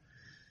Jordan.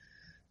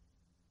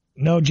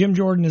 No, Jim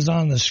Jordan is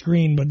on the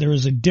screen, but there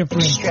is a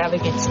different...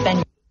 Extravagant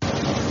spending. All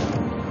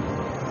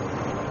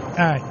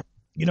right.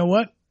 You know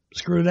what?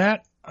 Screw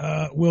that.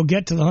 We'll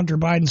get to the Hunter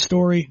Biden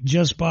story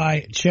just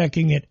by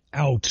checking it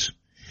out.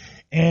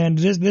 And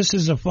this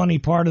is a funny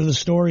part of the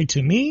story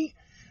to me,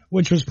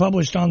 which was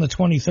published on the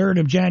 23rd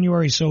of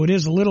January, so it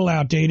is a little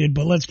outdated,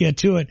 but let's get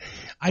to it.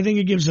 I think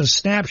it gives a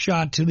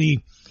snapshot to the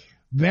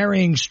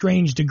varying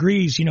strange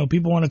degrees.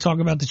 People want to talk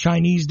about the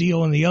Chinese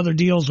deal and the other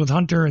deals with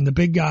Hunter and the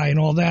big guy and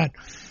all that.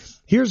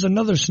 Here's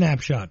another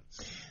snapshot.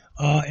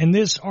 And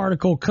this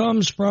article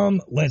comes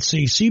from,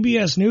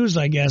 CBS News,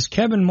 I guess.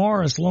 Kevin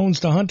Morris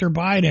loans to Hunter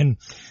Biden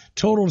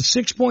totaled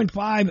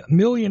 $6.5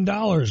 million,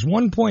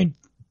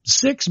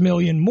 $1.6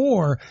 million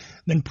more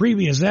than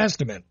previous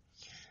estimate.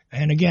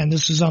 And again,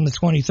 this is on the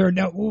 23rd.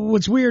 Now,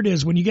 what's weird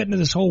is when you get into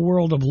this whole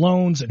world of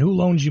loans and who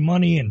loans you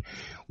money and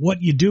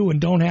what you do and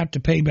don't have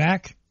to pay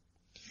back,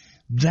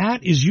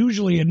 that is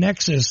usually a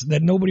nexus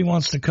that nobody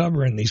wants to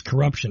cover in these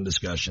corruption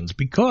discussions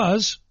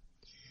because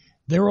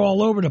they're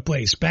all over the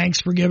place. Banks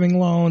forgiving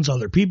loans,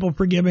 other people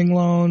forgiving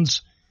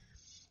loans,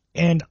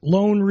 and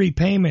loan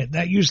repayment.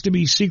 That used to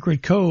be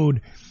secret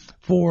code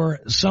for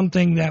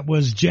something that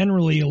was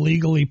generally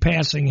illegally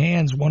passing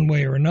hands one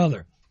way or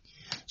another.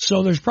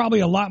 So there's probably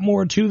a lot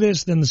more to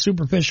this than the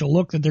superficial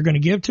look that they're going to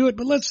give to it,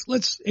 but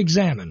let's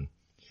examine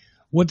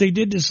what they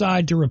did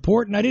decide to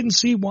report. And I didn't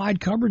see wide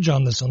coverage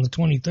on this on the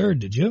 23rd,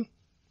 did you?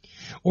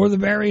 Or the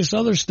various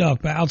other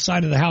stuff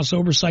outside of the House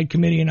Oversight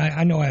Committee, and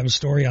I know I have a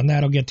story on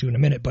that I'll get to in a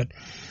minute, but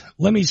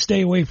let me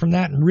stay away from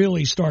that and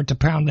really start to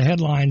pound the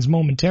headlines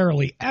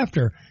momentarily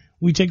after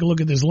we take a look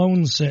at this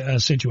loan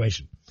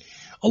situation.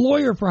 A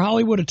lawyer for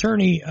Hollywood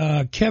attorney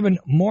Kevin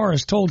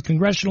Morris told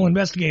congressional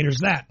investigators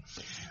that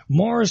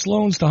Morris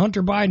loans to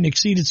Hunter Biden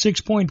exceeded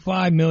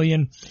 $6.5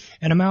 million,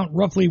 an amount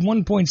roughly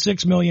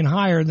 $1.6 million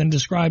higher than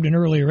described in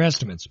earlier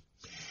estimates.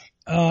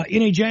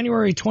 In a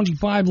January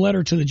 25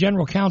 letter to the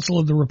general counsel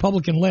of the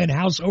Republican-led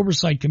House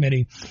Oversight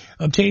Committee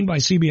obtained by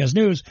CBS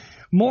News,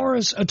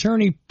 Morris'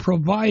 attorney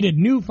provided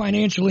new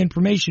financial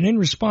information in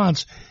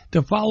response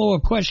to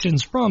follow-up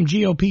questions from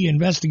GOP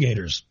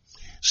investigators,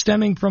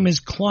 stemming from his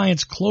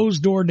client's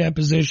closed-door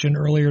deposition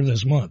earlier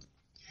this month.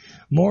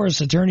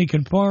 Morris' attorney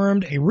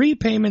confirmed a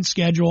repayment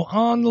schedule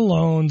on the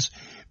loans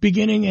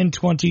beginning in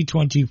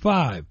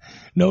 2025,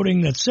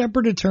 noting that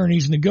separate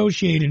attorneys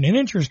negotiated an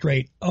interest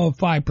rate of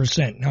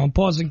 5%. Now, I'm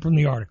pausing from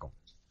the article.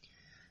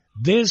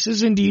 This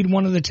is indeed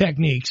one of the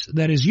techniques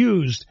that is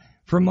used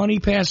for money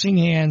passing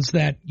hands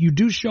that you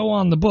do show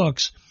on the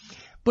books,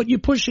 but you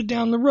push it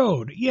down the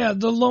road. Yeah,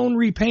 the loan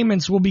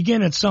repayments will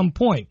begin at some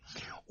point,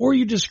 or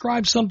you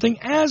describe something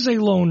as a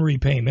loan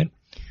repayment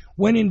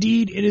when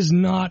indeed it is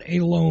not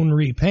a loan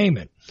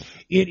repayment.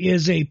 It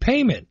is a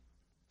payment.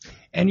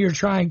 And you're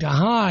trying to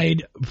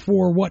hide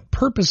for what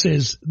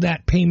purposes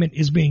that payment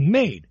is being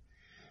made.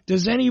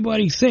 Does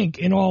anybody think,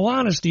 in all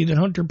honesty, that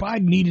Hunter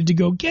Biden needed to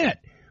go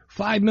get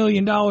 $5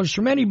 million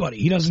from anybody?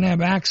 He doesn't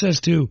have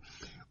access to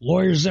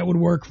lawyers that would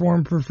work for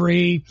him for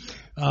free,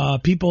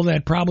 people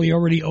that probably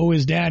already owe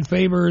his dad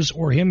favors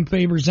or him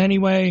favors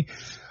anyway.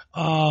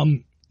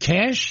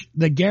 Cash,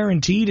 the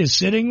guaranteed, is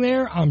sitting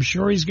there. I'm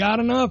sure he's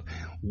got enough.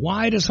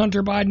 Why does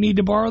Hunter Biden need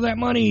to borrow that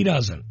money? He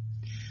doesn't.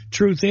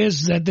 Truth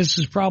is that this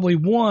is probably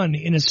one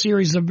in a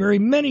series of very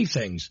many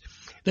things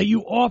that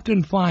you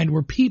often find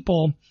where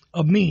people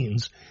of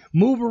means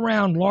move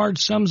around large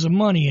sums of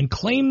money and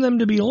claim them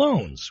to be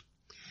loans.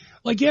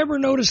 Like, you ever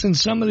notice in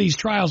some of these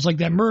trials, like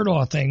that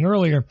Murdaugh thing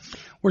earlier,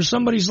 where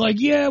somebody's like,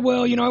 yeah,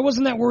 well, I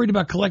wasn't that worried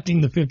about collecting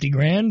the 50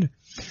 grand,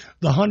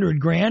 the 100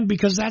 grand,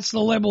 because that's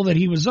the level that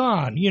he was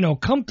on,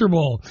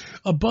 comfortable,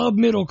 above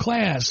middle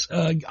class,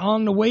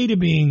 on the way to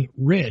being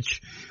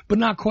rich, but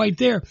not quite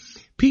there.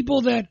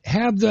 People that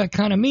have that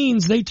kind of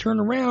means, they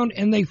turn around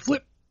and they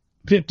flip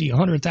 $50,000,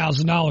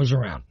 $100,000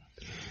 around.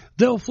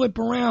 They'll flip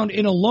around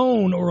in a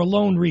loan or a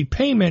loan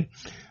repayment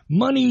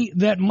money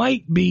that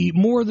might be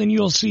more than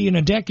you'll see in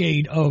a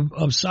decade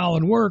of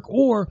solid work,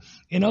 or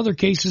in other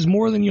cases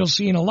more than you'll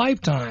see in a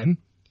lifetime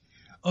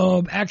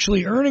of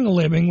actually earning a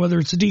living, whether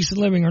it's a decent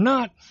living or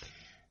not.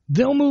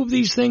 They'll move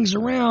these things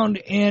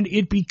around and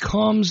it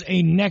becomes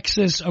a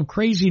nexus of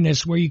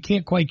craziness where you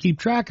can't quite keep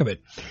track of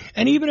it.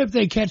 And even if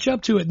they catch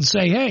up to it and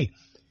say, hey,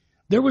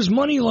 there was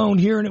money loaned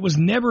here and it was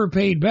never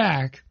paid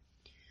back,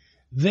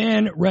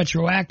 then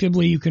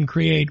retroactively you can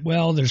create,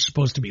 well, there's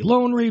supposed to be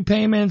loan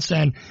repayments,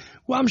 and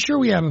well, I'm sure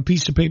we have a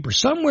piece of paper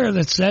somewhere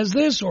that says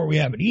this, or we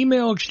have an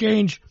email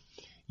exchange.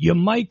 You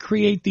might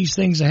create these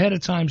things ahead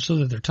of time so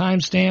that they're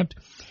time-stamped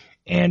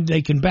and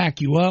they can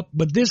back you up.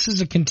 But this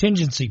is a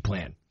contingency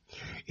plan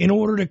in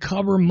order to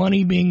cover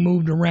money being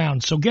moved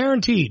around. So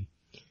guaranteed,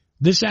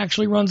 this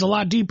actually runs a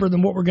lot deeper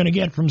than what we're going to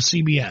get from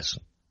CBS,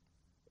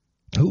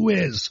 who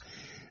is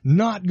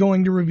not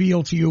going to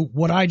reveal to you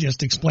what I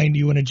just explained to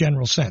you in a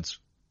general sense.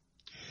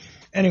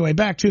 Anyway,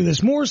 back to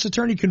this. Morris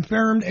attorney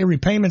confirmed a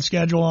repayment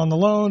schedule on the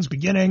loans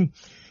beginning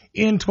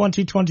in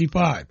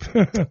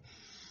 2025,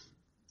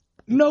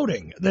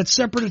 noting that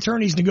separate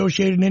attorneys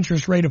negotiated an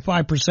interest rate of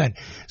 5%.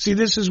 See,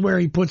 this is where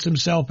he puts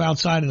himself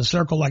outside of the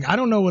circle. Like, I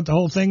don't know what the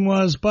whole thing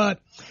was,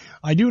 but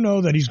I do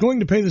know that he's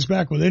going to pay this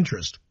back with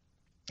interest.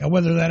 Now,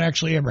 whether that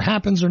actually ever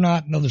happens or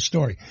not, another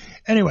story.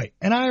 Anyway,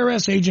 an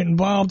IRS agent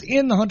involved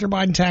in the Hunter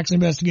Biden tax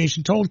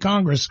investigation told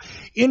Congress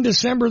in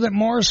December that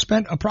Morris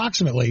spent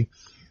approximately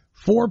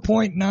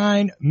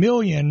 $4.9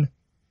 million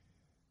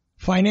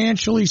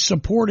financially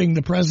supporting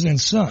the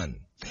president's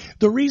son.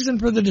 The reason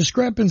for the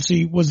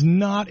discrepancy was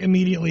not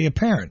immediately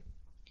apparent.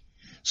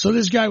 So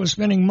this guy was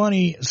spending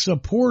money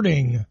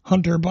supporting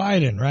Hunter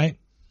Biden, right?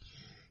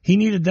 He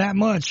needed that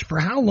much for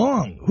how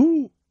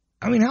long?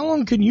 How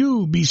long can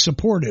you be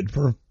supported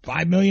for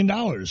 $5 million?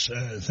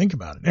 Think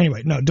about it.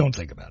 Anyway, no, don't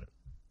think about it.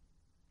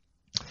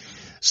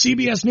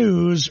 CBS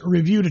News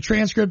reviewed a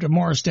transcript of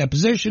Morris'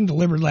 deposition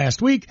delivered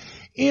last week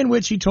in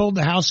which he told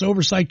the House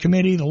Oversight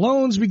Committee the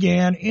loans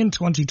began in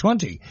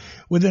 2020,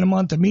 within a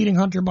month of meeting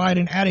Hunter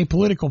Biden at a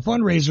political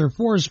fundraiser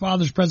for his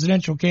father's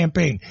presidential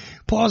campaign.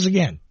 Pause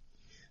again.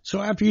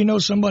 So after you know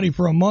somebody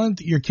for a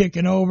month, you're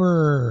kicking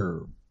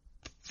over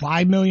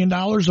 $5 million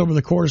over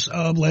the course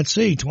of, let's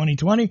see,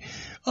 2020.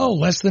 Oh,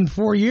 less than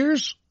 4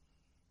 years?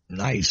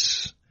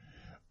 Nice.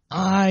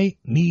 I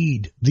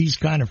need these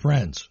kind of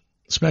friends,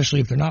 especially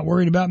if they're not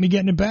worried about me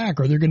getting it back,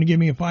 or they're going to give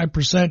me a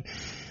 5%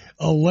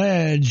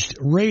 alleged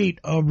rate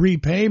of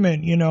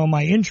repayment,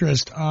 my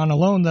interest on a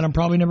loan that I'm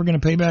probably never going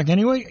to pay back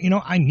anyway.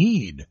 I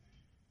need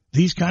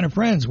these kind of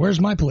friends. Where's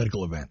my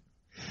political event?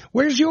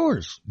 Where's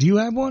yours? Do you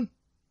have one?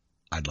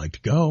 I'd like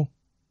to go.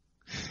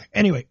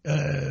 Anyway,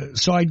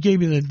 so I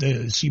gave you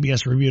the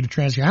CBS review to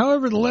transcript.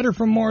 However, the letter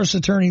from Morris'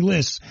 attorney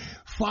lists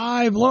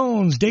 5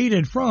 loans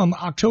dated from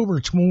October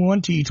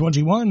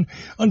 2021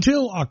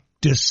 until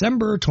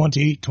December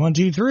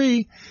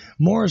 2023.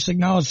 Morris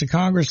acknowledged to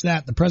Congress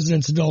that the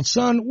president's adult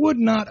son would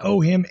not owe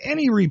him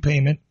any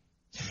repayment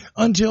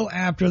until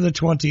after the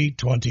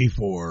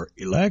 2024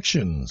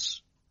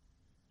 elections.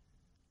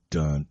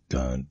 Dun,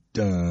 dun,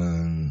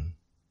 dun.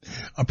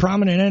 A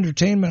prominent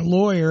entertainment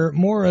lawyer,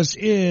 Morris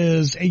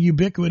is a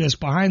ubiquitous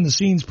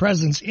behind-the-scenes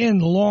presence in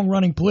the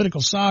long-running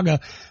political saga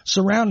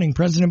surrounding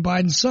President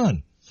Biden's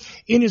son.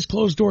 In his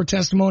closed-door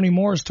testimony,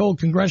 Morris told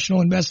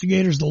congressional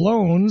investigators the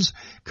loans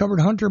covered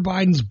Hunter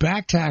Biden's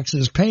back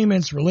taxes,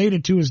 payments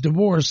related to his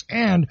divorce,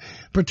 and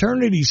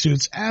paternity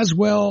suits, as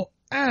well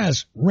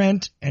as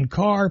rent and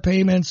car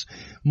payments.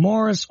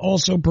 Morris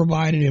also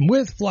provided him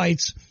with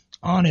flights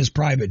on his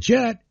private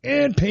jet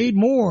and paid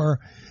more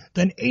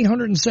than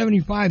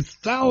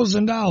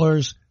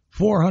 $875,000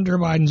 for Hunter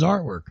Biden's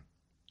artwork.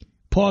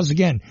 Pause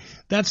again.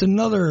 That's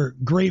another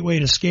great way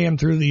to scam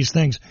through these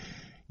things.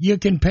 You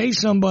can pay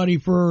somebody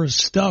for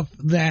stuff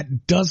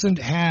that doesn't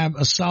have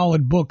a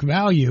solid book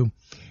value,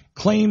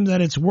 claim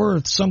that it's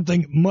worth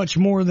something much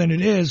more than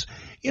it is.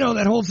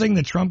 That whole thing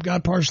that Trump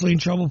got partially in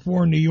trouble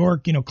for in New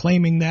York,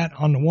 claiming that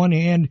on the one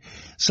hand,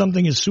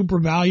 something is super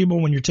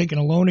valuable when you're taking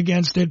a loan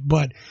against it,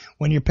 but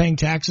when you're paying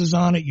taxes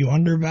on it, you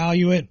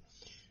undervalue it.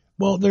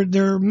 Well,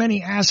 there are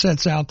many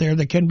assets out there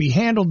that can be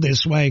handled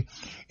this way.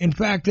 In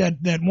fact,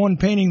 that one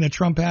painting that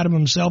Trump had of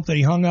himself that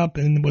he hung up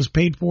and was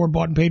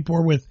bought and paid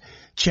for with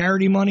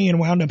charity money and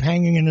wound up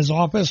hanging in his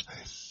office,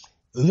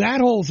 that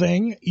whole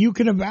thing, you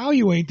can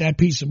evaluate that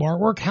piece of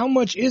artwork. How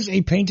much is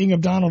a painting of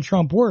Donald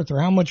Trump worth,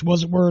 or how much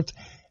was it worth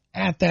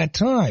at that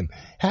time?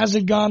 Has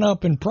it gone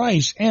up in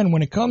price? And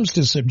when it comes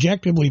to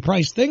subjectively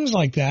priced things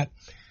like that,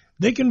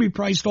 they can be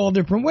priced all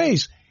different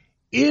ways.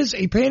 Is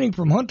a painting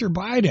from Hunter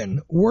Biden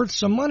worth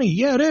some money?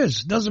 Yeah, it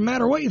is. Doesn't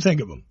matter what you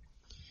think of him.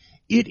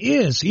 It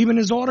is. Even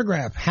his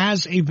autograph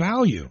has a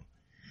value.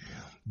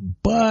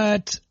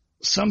 But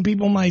some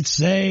people might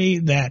say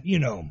that,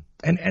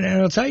 and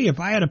I'll tell you,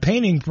 if I had a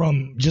painting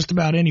from just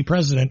about any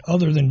president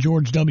other than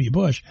George W.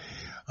 Bush,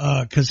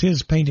 because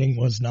his painting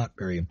was not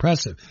very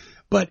impressive.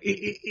 But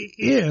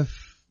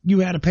if you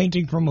had a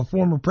painting from a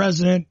former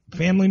president,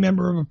 family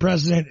member of a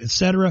president,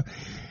 etc.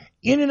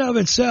 In and of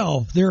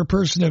itself, they're a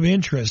person of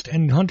interest,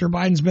 and Hunter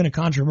Biden's been a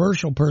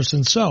controversial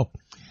person, so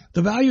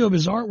the value of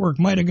his artwork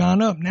might have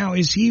gone up. Now,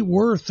 is he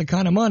worth the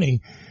kind of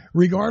money,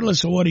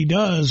 regardless of what he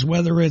does,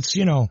 whether it's,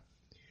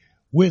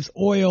 with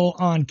oil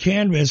on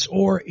canvas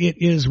or it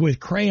is with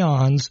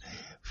crayons?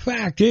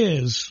 Fact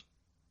is,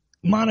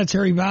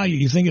 monetary value,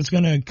 you think it's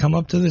going to come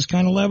up to this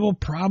kind of level?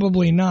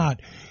 Probably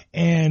not.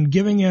 And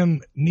giving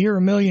him near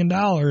 $1 million,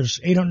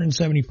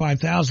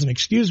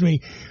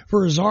 $875,000,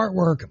 for his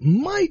artwork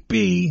might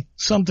be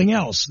something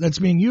else that's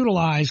being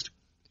utilized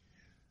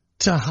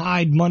to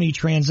hide money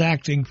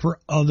transacting for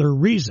other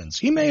reasons.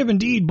 He may have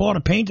indeed bought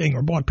a painting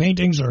or bought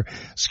paintings or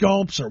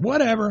sculpts or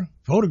whatever,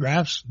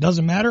 photographs,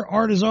 doesn't matter.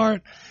 Art is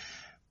art.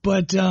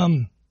 But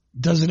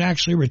does it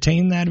actually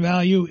retain that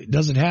value?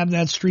 Does it have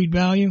that street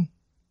value?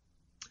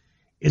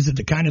 Is it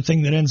the kind of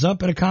thing that ends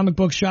up at a comic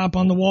book shop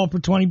on the wall for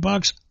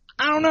 $20?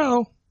 I don't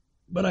know,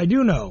 but I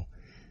do know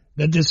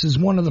that this is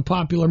one of the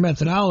popular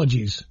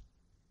methodologies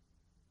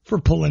for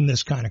pulling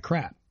this kind of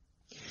crap.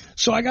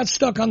 So I got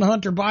stuck on the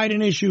Hunter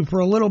Biden issue for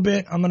a little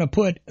bit. I'm going to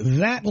put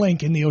that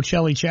link in the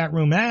Ochelli chat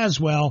room as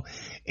well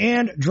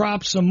and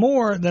drop some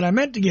more that I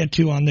meant to get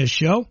to on this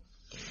show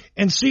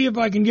and see if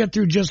I can get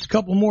through just a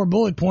couple more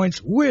bullet points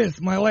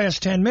with my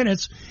last 10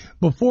 minutes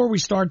before we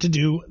start to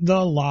do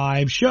the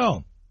live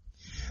show.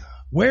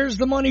 Where's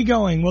the money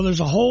going? Well,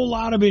 there's a whole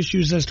lot of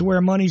issues as to where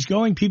money's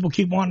going. People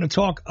keep wanting to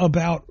talk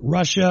about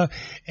Russia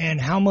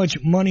and how much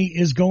money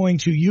is going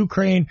to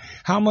Ukraine,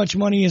 how much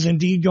money is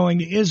indeed going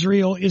to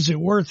Israel. Is it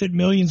worth it?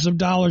 Millions of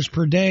dollars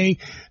per day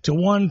to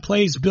one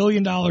place,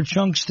 billion-dollar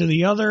chunks to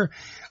the other.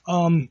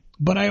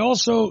 But I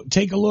also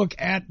take a look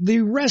at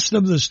the rest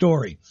of the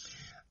story.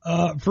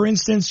 For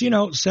instance,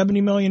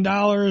 $70 million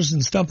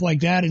and stuff like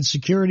that in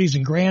securities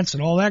and grants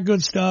and all that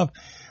good stuff.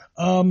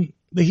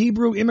 The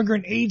Hebrew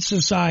Immigrant Aid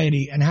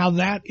Society and how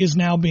that is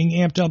now being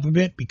amped up a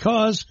bit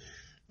because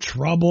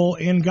trouble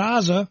in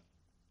Gaza.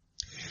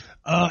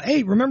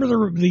 Hey,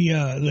 remember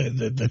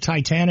the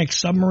Titanic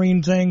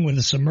submarine thing with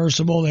the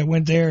submersible that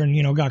went there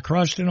and, got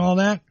crushed and all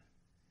that?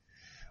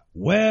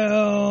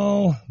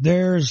 Well,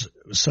 there's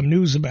some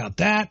news about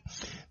that.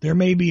 There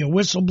may be a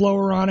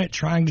whistleblower on it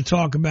trying to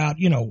talk about,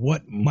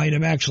 what might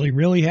have actually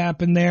really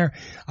happened there.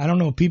 I don't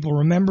know if people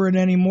remember it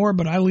anymore,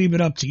 but I leave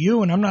it up to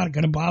you, and I'm not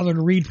going to bother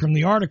to read from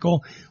the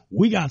article.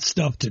 We got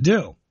stuff to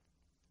do.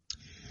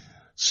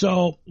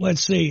 So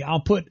let's see.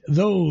 I'll put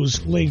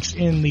those links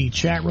in the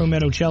chat room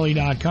at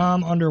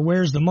Ochelli.com under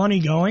Where's the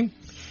Money Going?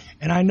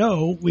 And I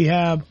know we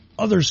have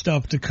other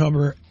stuff to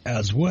cover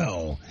as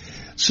well.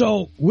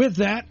 So with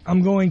that,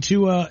 I'm going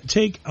to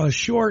take a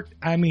short,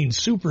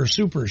 super,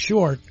 super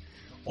short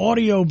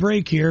audio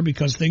break here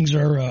because things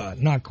are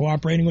not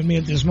cooperating with me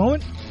at this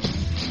moment.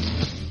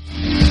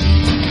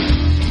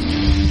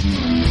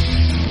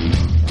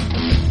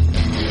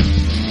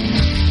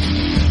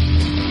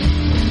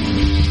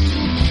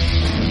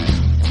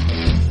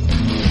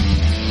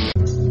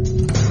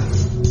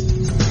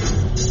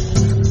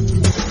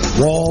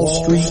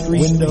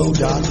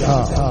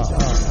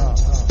 WallStreetWindow.com.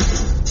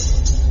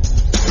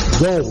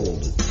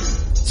 Gold,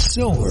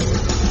 silver,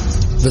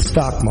 the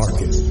stock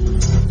market.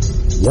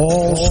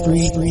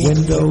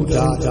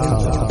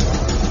 WallStreetWindow.com.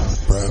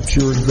 Perhaps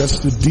you're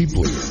invested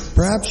deeply.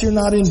 Perhaps you're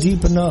not in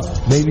deep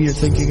enough. Maybe you're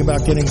thinking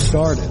about getting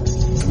started.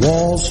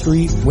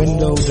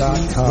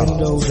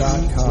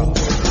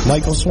 WallStreetWindow.com.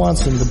 Michael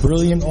Swanson, the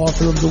brilliant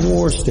author of The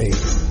War State,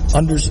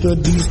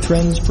 understood these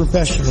trends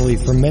professionally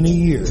for many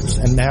years,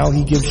 and now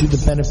he gives you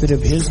the benefit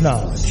of his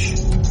knowledge.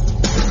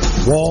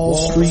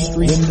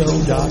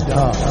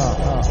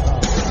 WallStreetWindow.com.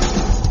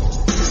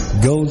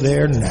 Go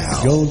there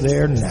now. Go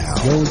there now.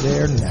 Go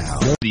there now.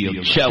 The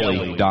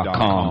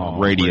Ochelli.com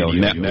radio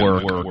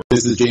network.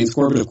 This is James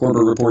Corbett of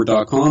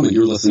CorbettReport.com, and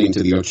you're listening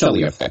to The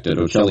Ochelli Effect at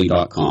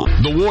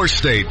Ochelli.com. The War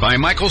State by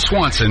Michael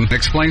Swanson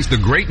explains the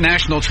great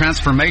national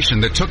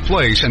transformation that took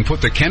place and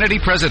put the Kennedy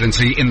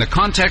presidency in the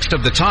context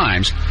of the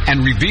times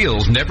and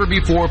reveals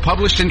never-before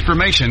published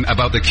information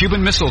about the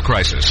Cuban Missile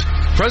Crisis.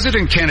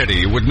 President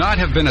Kennedy would not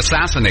have been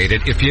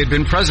assassinated if he had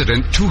been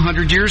president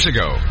 200 years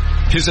ago.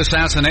 His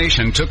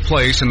assassination took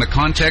place in the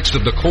context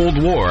of the Cold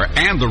War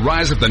and the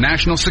rise of the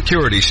national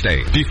security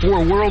state.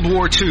 Before World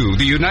War II,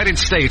 the United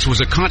States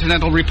was a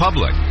continental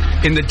republic.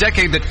 In the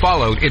decade that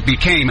followed, it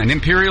became an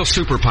imperial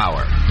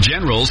superpower.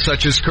 Generals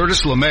such as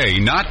Curtis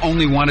LeMay not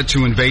only wanted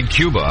to invade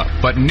Cuba,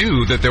 but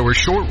knew that there were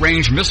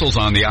short-range missiles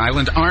on the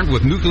island armed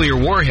with nuclear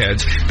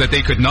warheads that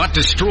they could not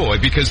destroy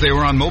because they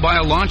were on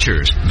mobile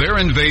launchers. Their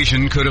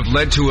invasion could have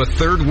led to a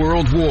third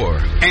world war,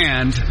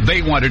 and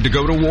they wanted to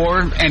go to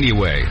war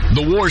anyway.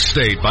 The War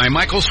State by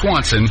Michael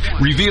Swanson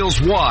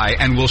reveals why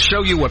and will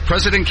show you what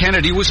President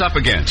Kennedy was up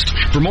against.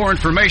 For more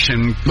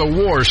information,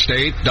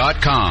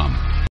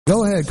 thewarstate.com.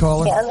 Go ahead,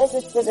 caller. Yeah, I'm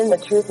interested in the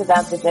truth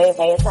about the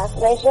JFK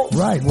assassination.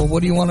 Right. Well, what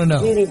do you want to know?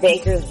 Judy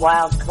Baker's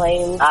wild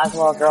claim,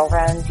 Oswald's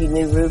girlfriend, she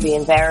knew Ruby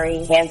and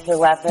Barry, cancer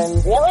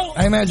weapons. Really?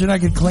 I imagine I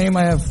could claim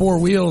I have 4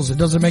 wheels. It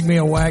doesn't make me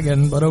a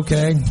wagon, but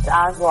okay.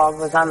 Oswald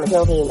was on the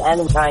kill team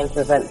and trying to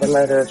prevent the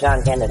murder of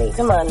John Kennedy.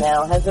 Come on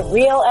now. Has a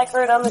real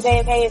expert on the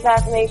JFK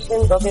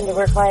assassination looked into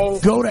her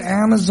claims? Go to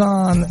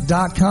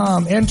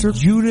Amazon.com. Enter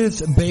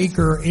Judith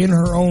Baker in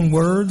her own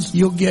words.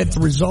 You'll get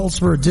results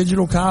for a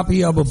digital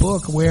copy of a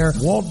book where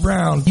Walt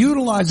Brown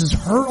utilizes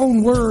her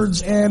own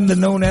words and the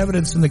known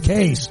evidence in the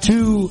case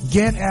to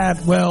get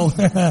at, well,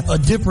 a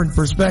different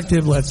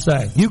perspective, let's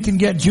say. You can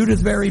get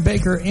Judith Barry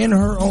Baker in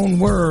her own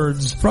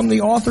words from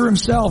the author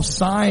himself,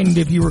 signed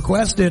if you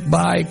request it,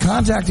 by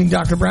contacting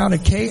Dr. Brown at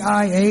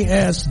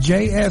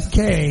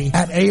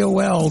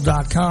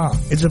KIASJFK@AOL.com.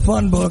 It's a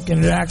fun book,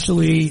 and it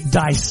actually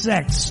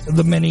dissects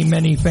the many,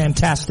 many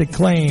fantastic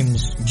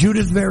claims.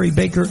 Judith Barry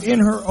Baker in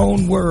her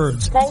own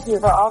words. Thank you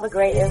for all the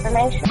great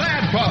information.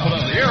 Mad prophet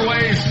of the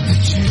airways.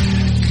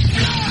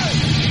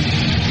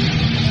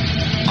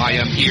 I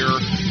am here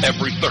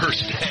every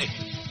Thursday.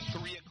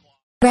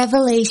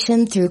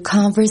 Revelation through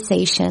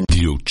conversation.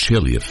 The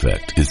Ochelli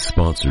Effect is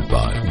sponsored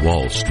by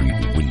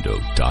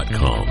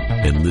WallStreetWindow.com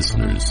and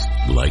listeners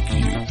like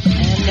you.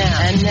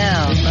 And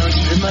now,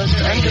 the most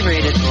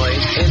underrated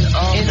voice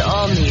in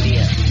all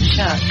media,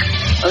 Chuck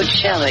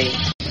Ochelli.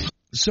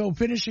 So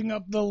finishing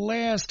up the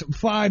last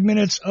 5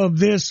 minutes of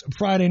this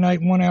Friday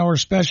night 1 hour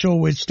special,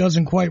 which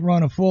doesn't quite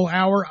run a full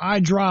hour, I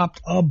dropped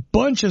a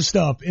bunch of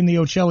stuff in the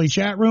Ochelli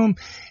chat room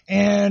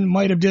and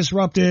might have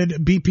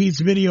disrupted B.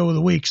 Pete's video of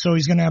the week. So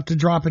he's going to have to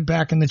drop it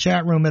back in the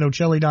chat room at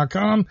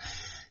Ochelli.com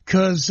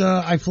because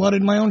I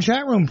flooded my own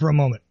chat room for a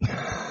moment.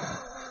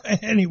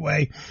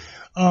 Anyway,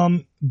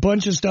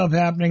 bunch of stuff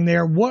happening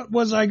there. What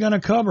was I going to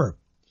cover?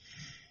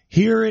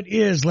 Here it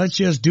is. Let's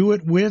just do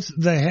it with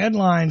the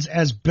headlines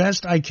as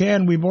best I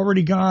can. We've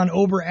already gone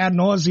over ad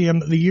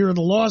nauseum the year of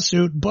the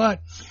lawsuit,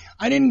 but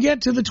I didn't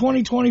get to the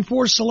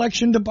 2024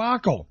 selection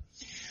debacle.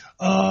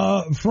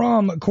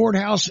 From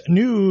Courthouse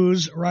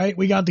News, right?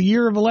 We got the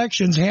year of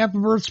elections, half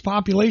of Earth's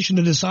population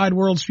to decide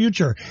world's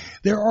future.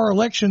 There are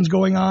elections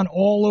going on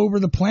all over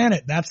the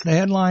planet. That's the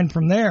headline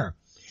from there.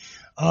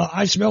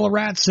 I smell a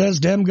rat, says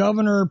Dem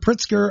Governor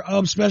Pritzker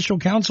of special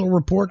counsel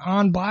report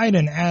on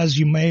Biden. As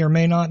you may or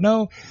may not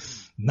know,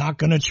 not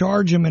going to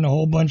charge him in a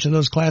whole bunch of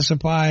those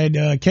classified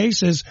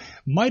cases.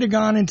 Might have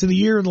gone into the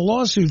year of the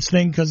lawsuits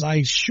thing because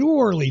I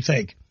surely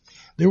think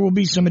there will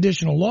be some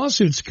additional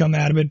lawsuits to come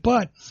out of it,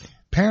 but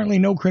apparently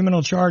no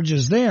criminal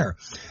charges there.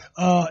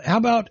 How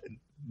about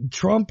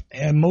Trump?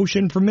 A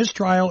motion for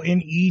mistrial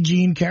in E.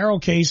 Jean Carroll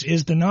case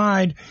is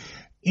denied.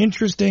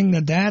 Interesting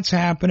that that's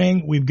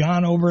happening. We've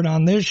gone over it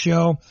on this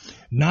show.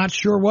 Not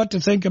sure what to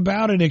think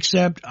about it,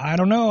 except, I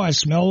don't know, I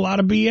smell a lot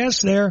of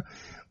BS there.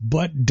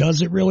 But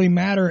does it really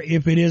matter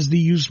if it is the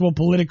useful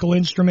political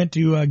instrument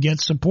to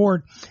get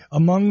support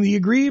among the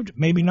aggrieved?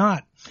 Maybe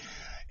not.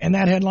 And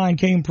that headline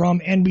came from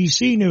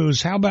NBC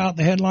News. How about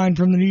the headline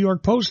from the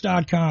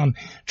NewYorkPost.com?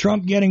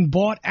 Trump getting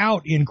bought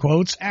out, in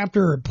quotes,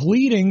 after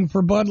pleading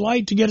for Bud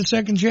Light to get a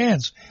second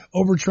chance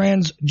over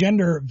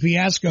transgender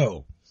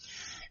fiasco.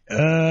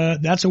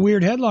 That's a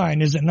weird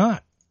headline, is it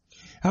not?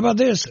 How about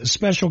this?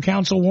 Special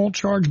counsel won't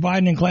charge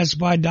Biden in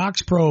classified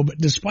docs probe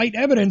despite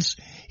evidence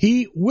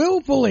he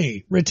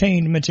willfully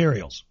retained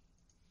materials.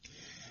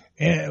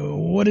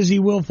 What does he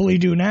willfully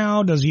do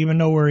now? Does he even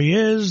know where he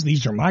is?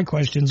 These are my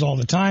questions all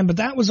the time, but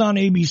that was on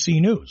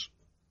ABC News.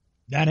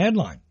 That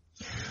headline.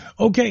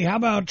 Okay, how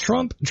about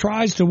Trump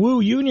tries to woo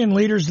union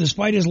leaders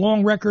despite his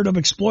long record of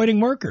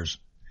exploiting workers?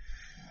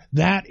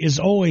 That is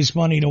always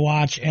funny to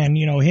watch. And,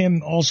 you know,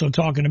 him also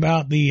talking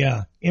about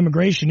the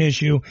immigration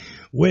issue,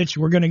 which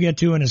we're going to get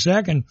to in a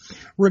second,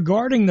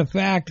 regarding the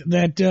fact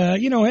that,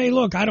 hey,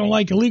 look, I don't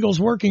like illegals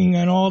working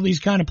in all these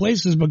kind of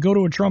places, but go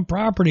to a Trump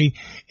property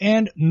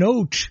and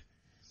note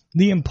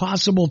the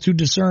impossible to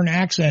discern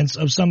accents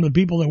of some of the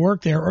people that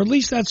work there, or at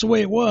least that's the way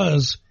it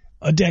was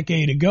a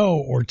decade ago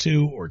or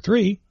 2 or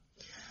 3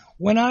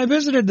 when I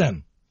visited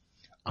them.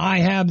 I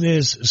have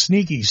this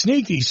sneaky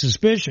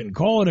suspicion,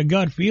 call it a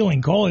gut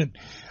feeling, call it,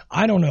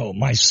 I don't know,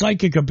 my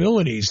psychic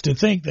abilities to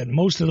think that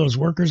most of those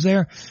workers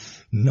there,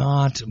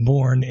 not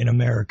born in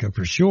America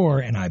for sure,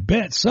 and I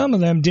bet some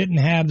of them didn't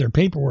have their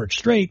paperwork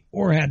straight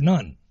or had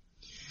none.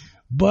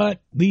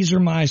 But these are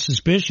my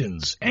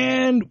suspicions,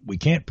 and we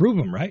can't prove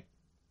them, right?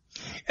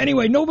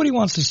 Anyway, nobody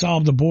wants to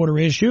solve the border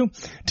issue.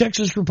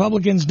 Texas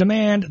Republicans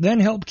demand then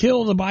help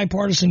kill the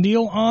bipartisan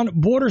deal on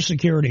border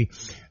security.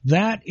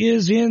 That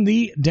is in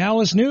the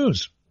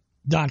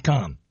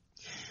DallasNews.com.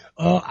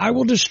 I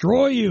will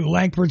destroy you,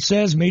 Lankford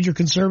says. Major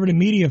conservative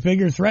media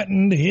figure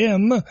threatened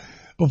him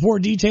before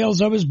details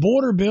of his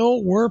border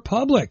bill were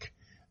public.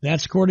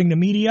 That's according to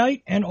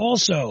Mediaite, and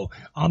also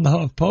on the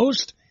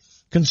HuffPost.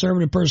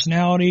 Conservative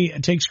personality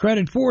takes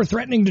credit for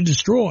threatening to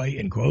destroy,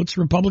 in quotes,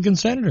 Republican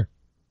senator.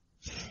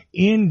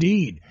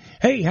 Indeed.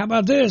 Hey, how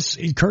about this?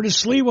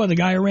 Curtis Sliwa, the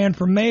guy who ran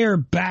for mayor,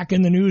 back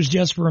in the news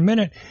just for a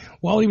minute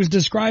while he was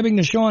describing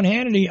to Sean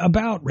Hannity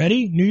about,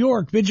 ready, New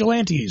York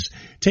vigilantes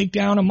take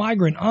down a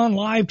migrant on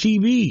live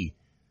TV.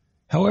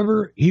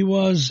 However, he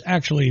was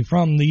actually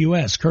from the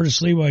U.S. Curtis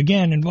Sliwa,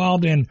 again,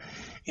 involved in,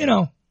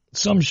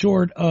 some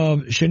sort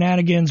of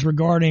shenanigans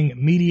regarding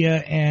media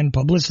and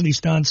publicity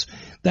stunts.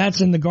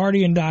 That's in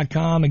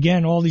theguardian.com.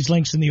 Again, all these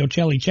links in the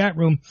Ochelli chat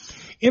room.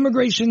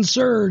 Immigration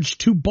surge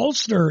to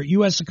bolster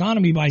U.S.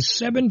 economy by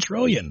 $7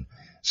 trillion,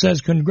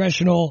 says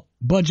Congressional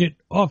Budget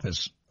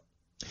Office.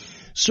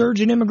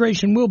 Surge in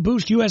immigration will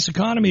boost U.S.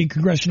 economy,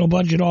 Congressional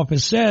Budget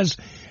Office says.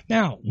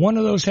 Now, one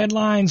of those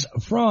headlines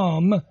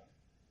from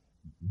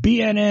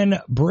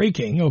BNN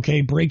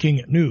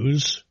breaking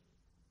news.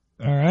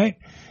 All right.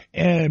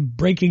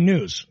 Breaking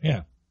news.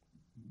 Yeah.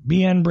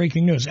 BN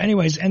breaking news.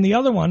 Anyways, and the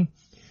other one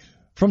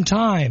from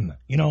Time,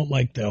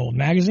 like the old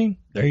magazine.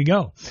 There you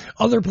go.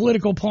 Other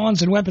political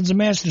pawns and weapons of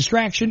mass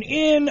distraction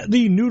in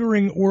the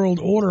neutering world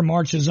order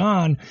marches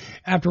on.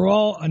 After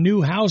all, a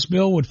new House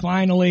bill would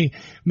finally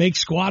make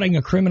squatting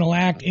a criminal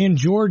act in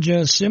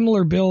Georgia.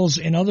 Similar bills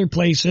in other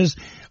places,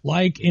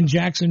 like in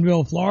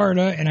Jacksonville,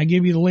 Florida. And I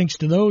give you the links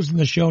to those in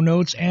the show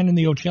notes and in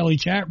the Ochelli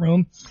chat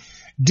room.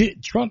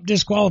 Trump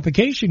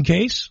disqualification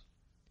case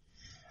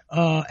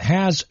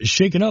has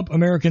shaken up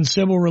American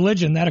civil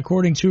religion. That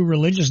according to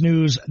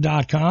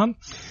religiousnews.com.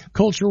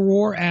 Culture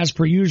war as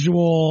per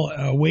usual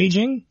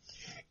waging.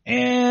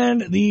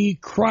 And the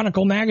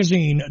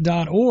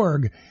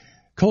chroniclemagazine.org.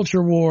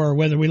 Culture war,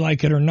 whether we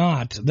like it or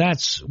not.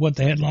 That's what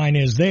the headline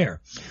is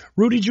there.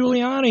 Rudy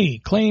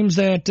Giuliani claims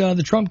that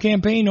the Trump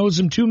campaign owes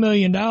him $2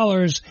 million.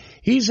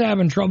 He's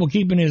having trouble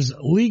keeping his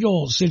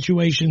legal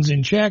situations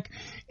in check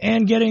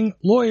and getting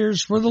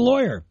lawyers for the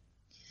lawyer.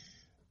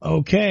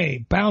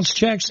 Okay, bounce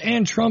checks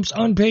and Trump's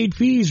unpaid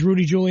fees.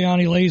 Rudy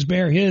Giuliani lays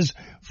bare his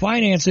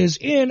finances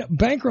in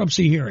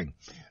bankruptcy hearing.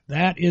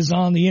 That is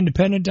on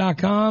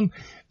theindependent.com.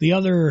 The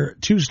other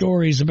two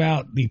stories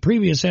about the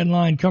previous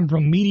headline come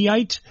from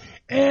Mediaite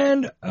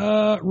and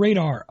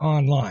Radar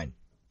Online.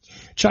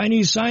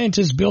 Chinese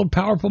scientists build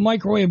powerful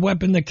microwave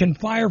weapon that can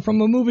fire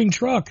from a moving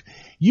truck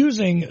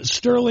using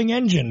Stirling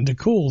engine to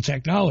cool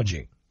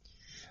technology.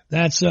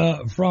 That's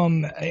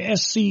from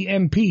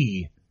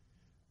SCMP.com.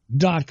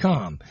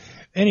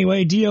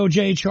 Anyway,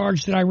 DOJ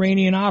charged an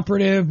Iranian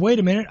operative. Wait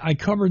a minute, I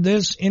covered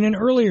this in an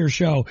earlier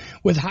show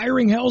with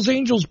hiring Hells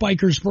Angels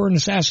bikers for an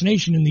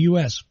assassination in the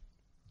U.S.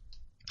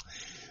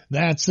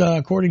 That's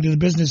according to the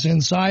Business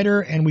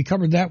Insider, and we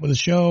covered that with a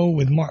show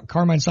with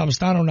Carmine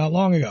Savastano not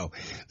long ago.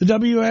 The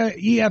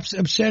WEF's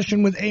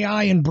obsession with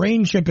AI and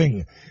brain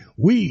chipping.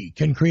 We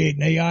can create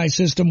an AI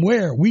system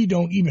where we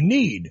don't even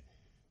need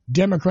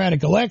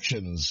democratic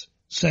elections,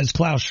 says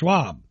Klaus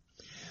Schwab.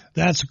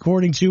 That's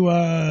according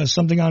to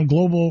something on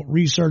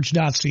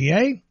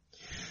globalresearch.ca.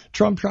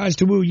 Trump tries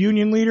to woo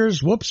union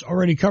leaders. Whoops,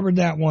 already covered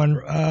that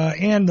one.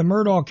 And the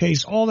Murdaugh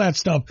case, all that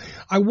stuff.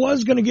 I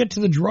was going to get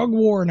to the drug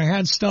war, and I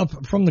had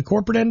stuff from the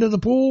corporate end of the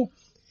pool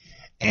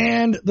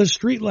and the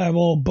street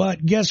level.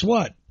 But guess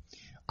what?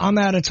 I'm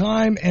out of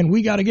time, and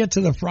we got to get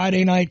to the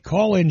Friday night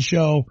call-in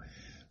show.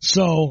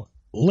 So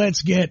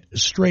let's get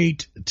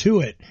straight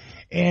to it.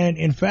 And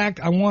in fact,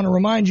 I want to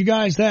remind you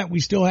guys that we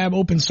still have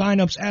open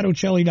signups at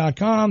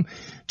Ochelli.com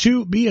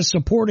to be a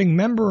supporting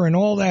member and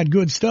all that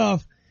good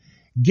stuff.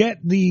 Get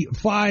the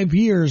 5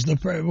 years,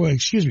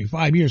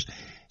 5 years.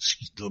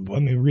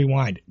 Let me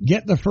rewind.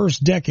 Get the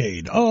first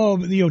decade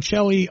of the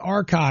Ochelli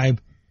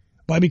archive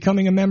by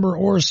becoming a member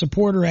or a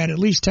supporter at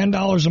least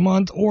 $10 a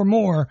month or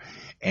more.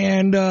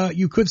 And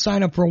you could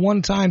sign up for a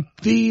one-time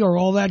fee or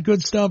all that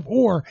good stuff.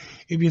 Or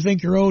if you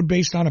think you're owed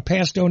based on a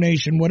past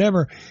donation,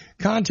 whatever,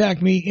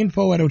 contact me,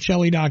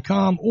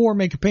 info@Ochelli.com, or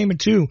make a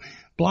payment to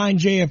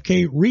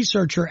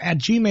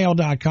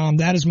blindjfkresearcher@gmail.com.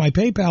 That is my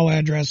PayPal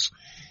address.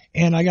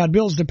 And I got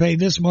bills to pay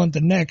this month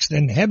and next,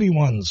 and heavy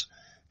ones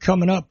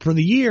coming up for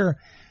the year.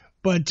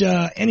 But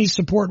any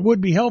support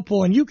would be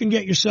helpful, and you can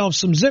get yourself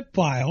some zip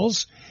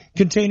files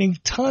containing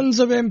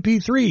tons of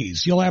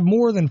MP3s. You'll have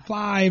more than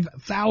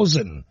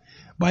 5,000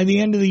 by the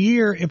end of the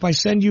year if I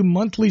send you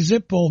monthly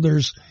zip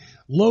folders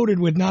loaded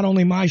with not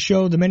only my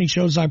show, the many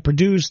shows I've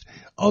produced,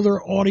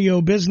 other audio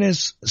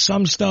business,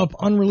 some stuff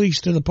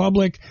unreleased to the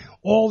public,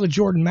 all the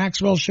Jordan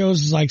Maxwell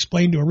shows, as I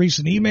explained to a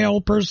recent email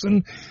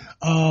person,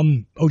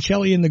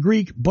 Ochelli in the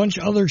Greek, bunch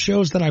of other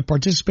shows that I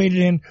participated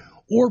in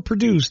or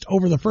produced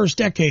over the first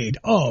decade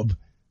of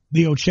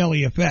the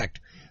Ochelli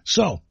Effect.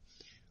 So,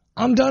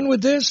 I'm done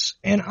with this,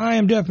 and I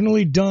am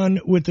definitely done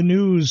with the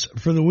news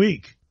for the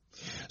week.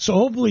 So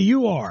hopefully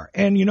you are.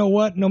 And you know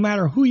what? No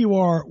matter who you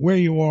are, where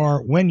you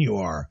are, when you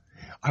are,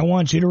 I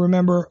want you to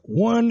remember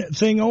one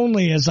thing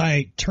only as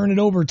I turn it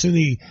over to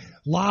the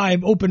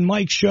live open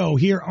mic show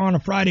here on a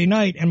Friday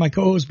night, and my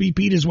co-host B.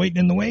 Pete is waiting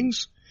in the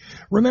wings.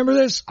 Remember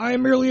this, I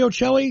am merely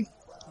Ochelli.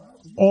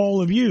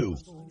 All of you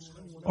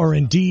are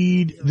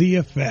indeed the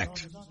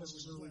effect.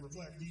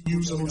 We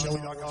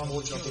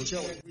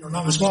are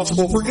not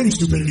responsible for any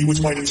stupidity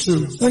which might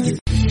ensue. Thank you.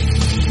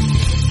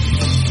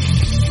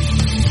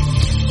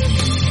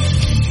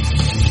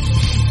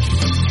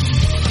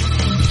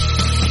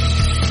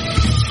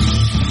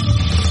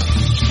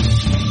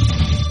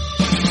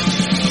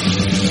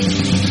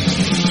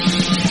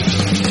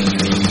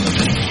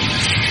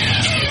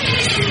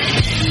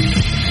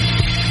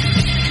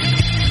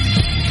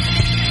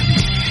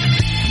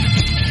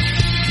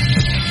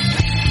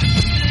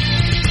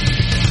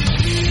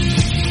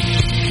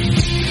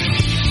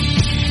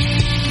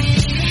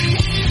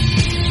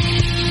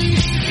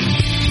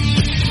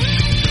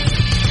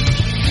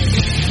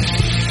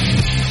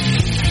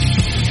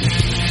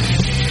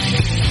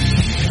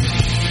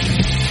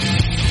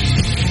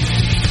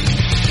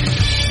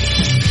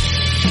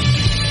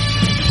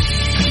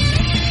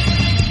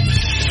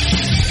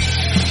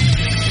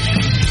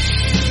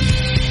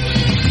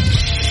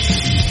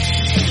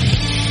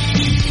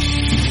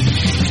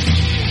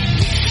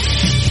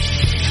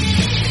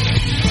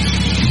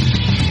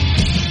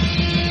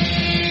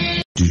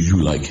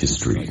 like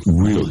history,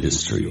 real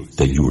history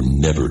that you were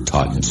never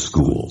taught in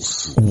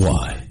schools.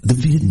 Why? The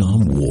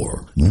Vietnam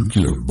War,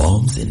 nuclear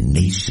bombs and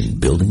nation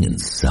building in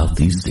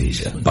Southeast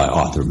Asia. By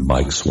author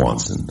Mike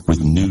Swanson,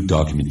 with new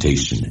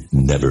documentation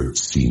never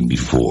seen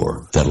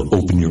before that'll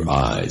open your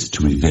eyes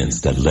to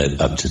events that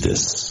led up to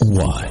this.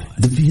 Why?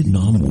 The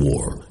Vietnam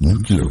War,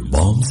 nuclear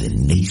bombs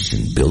and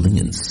nation building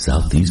in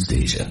Southeast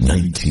Asia,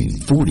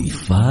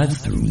 1945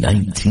 through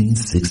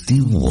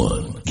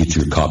 1961. Get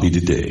your copy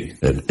today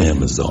at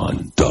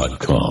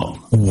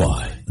Amazon.com.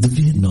 Why? The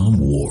Vietnam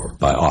War,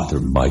 by author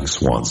Mike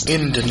Swanson.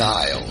 In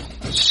Denial,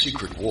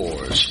 Secret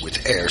Wars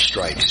with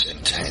Airstrikes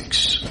and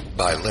Tanks,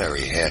 by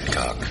Larry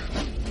Hancock.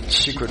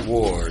 Secret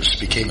wars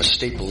became a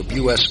staple of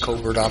U.S.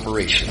 covert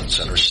operations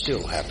and are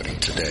still happening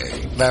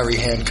today. Larry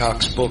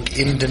Hancock's book,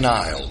 In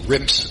Denial,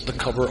 rips the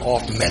cover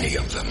off many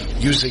of them.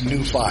 Using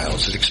new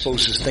files, it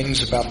exposes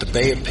things about the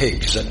Bay of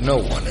Pigs that no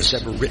one has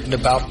ever written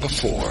about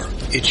before.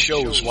 It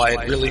shows why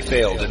it really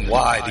failed and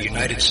why the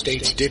United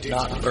States did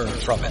not learn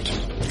from it.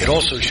 It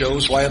also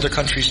shows why other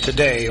countries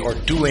today are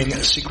doing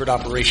secret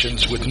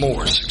operations with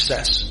more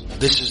success.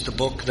 This is the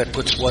book that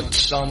puts what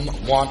some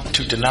want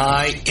to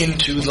deny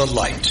into the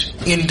light.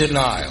 In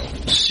Denial,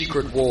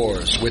 Secret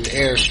Wars with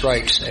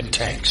Airstrikes and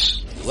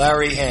Tanks.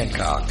 Larry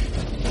Hancock.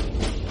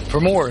 For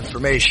more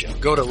information,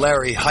 go to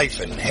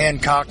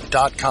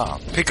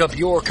larry-hancock.com. Pick up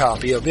your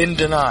copy of In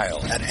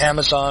Denial at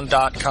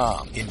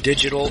Amazon.com in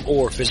digital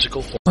or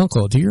physical form.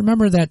 Uncle, do you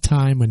remember that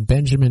time when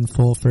Benjamin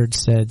Fulford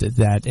said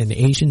that an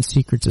Asian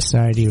secret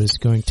society was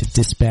going to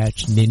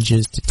dispatch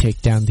ninjas to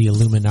take down the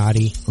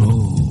Illuminati?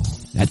 Oh,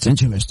 that's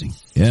interesting.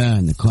 Yeah,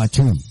 in the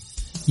cartoon.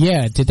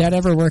 Yeah, did that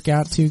ever work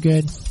out too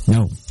good?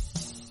 No.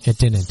 It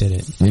didn't, did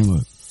it? Didn't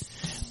work.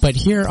 But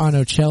here on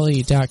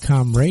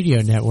Ochelli.com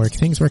radio network,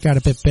 things work out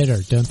a bit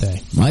better, don't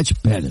they? Much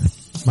better.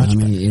 I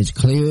mean, it's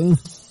clearer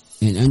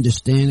and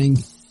understanding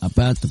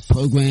about the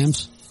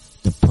programs.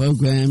 The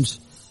programs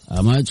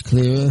are much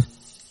clearer.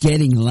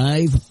 Getting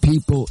live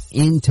people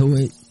into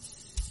it.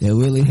 They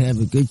really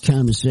have a good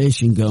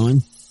conversation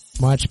going.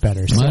 Much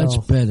better.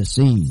 Much better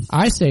scene.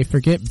 I say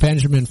forget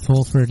Benjamin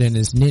Fulford and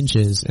his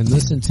ninjas and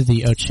listen to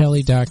the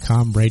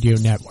Ochelli.com radio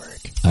network.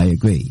 I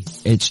agree.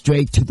 It's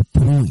straight to the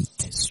point.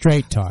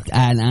 Straight talk.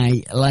 And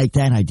I like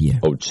that idea.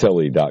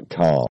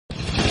 Ochelli.com.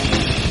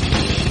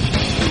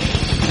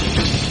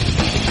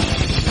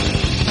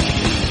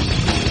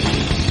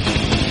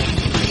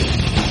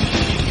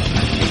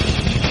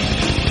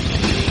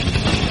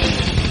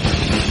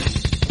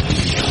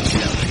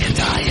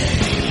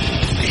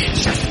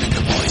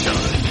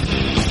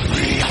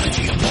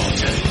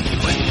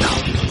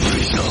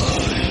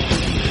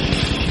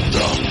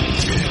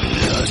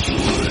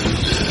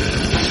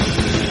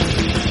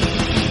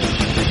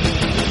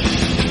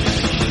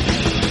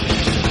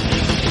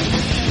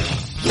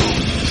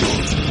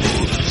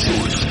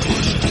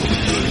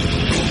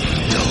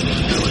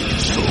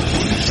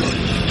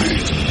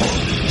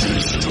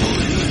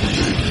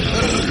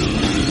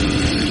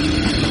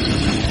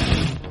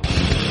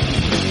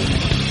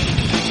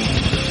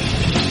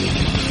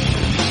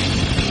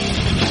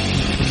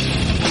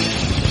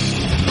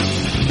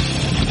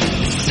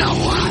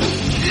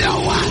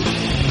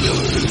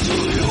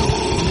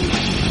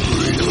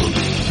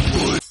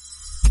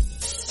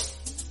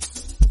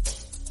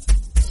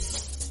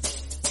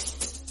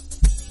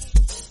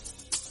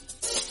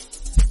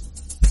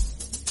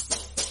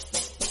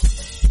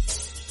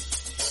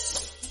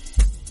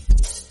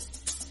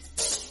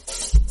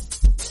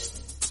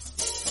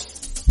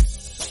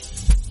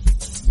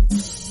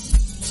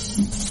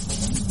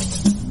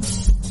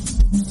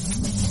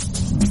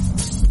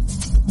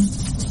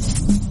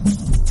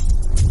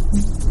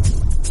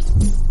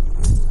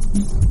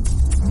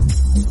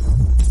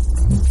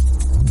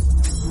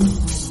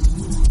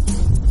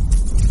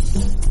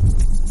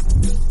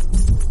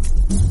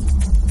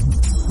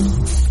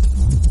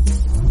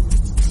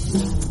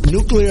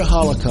 Nuclear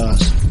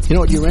holocaust. You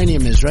know what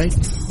uranium is, right?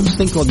 This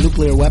thing called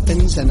nuclear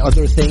weapons and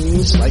other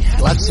things, like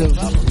lots of...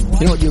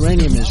 You know what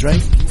uranium is, right?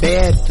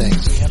 Bad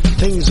things.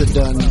 Things are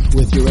done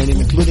with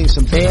uranium, including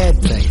some bad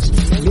things.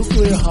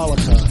 Nuclear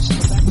holocaust.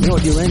 You know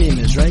what uranium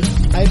is, right?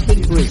 I've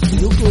been briefed.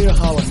 Nuclear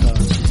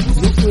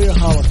holocaust. Nuclear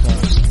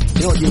holocaust.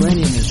 You know what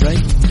uranium is,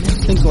 right?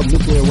 This thing called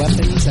nuclear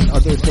weapons and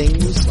other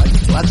things, like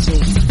lots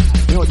of...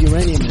 You know what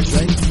uranium is,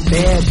 right?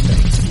 Bad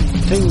things.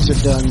 Things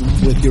are done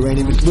with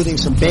uranium, including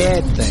some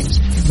bad things.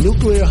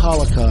 Nuclear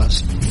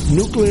holocaust.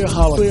 Nuclear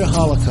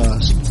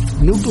holocaust.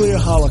 Nuclear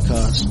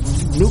holocaust.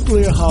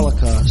 Nuclear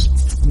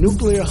holocaust.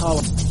 Nuclear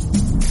holocaust.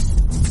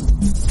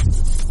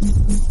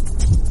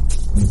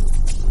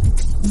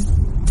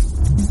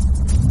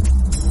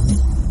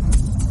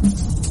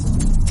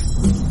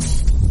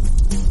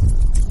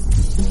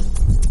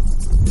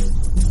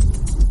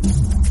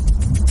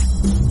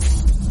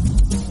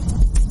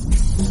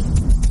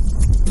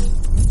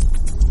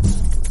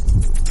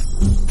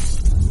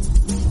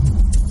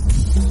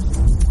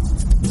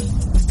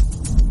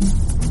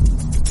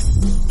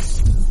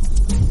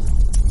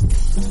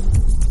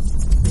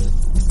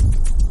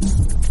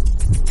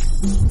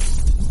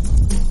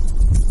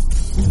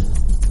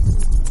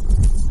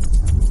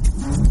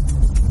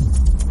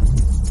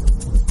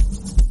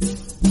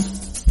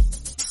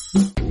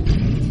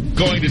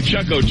 going to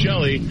Chuck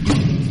Ochelli.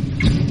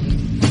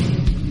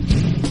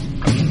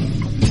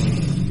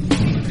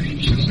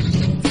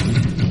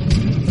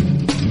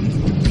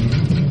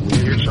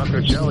 Chuck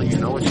Ochelli, you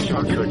know it's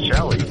Chuck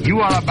Ochelli. You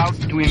are about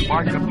to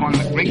embark upon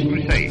the great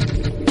crusade.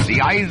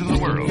 The eyes of the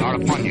world are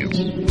upon you.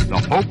 The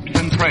hopes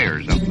and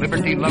prayers of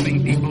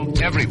liberty-loving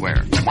people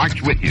everywhere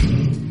march with you.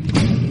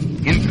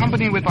 In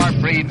company with our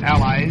brave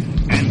allies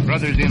and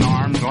brothers in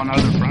arms on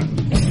other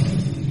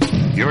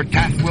fronts, your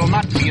task will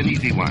not be an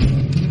easy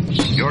one.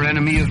 Your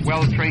enemy is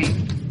well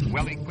trained,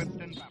 well equipped.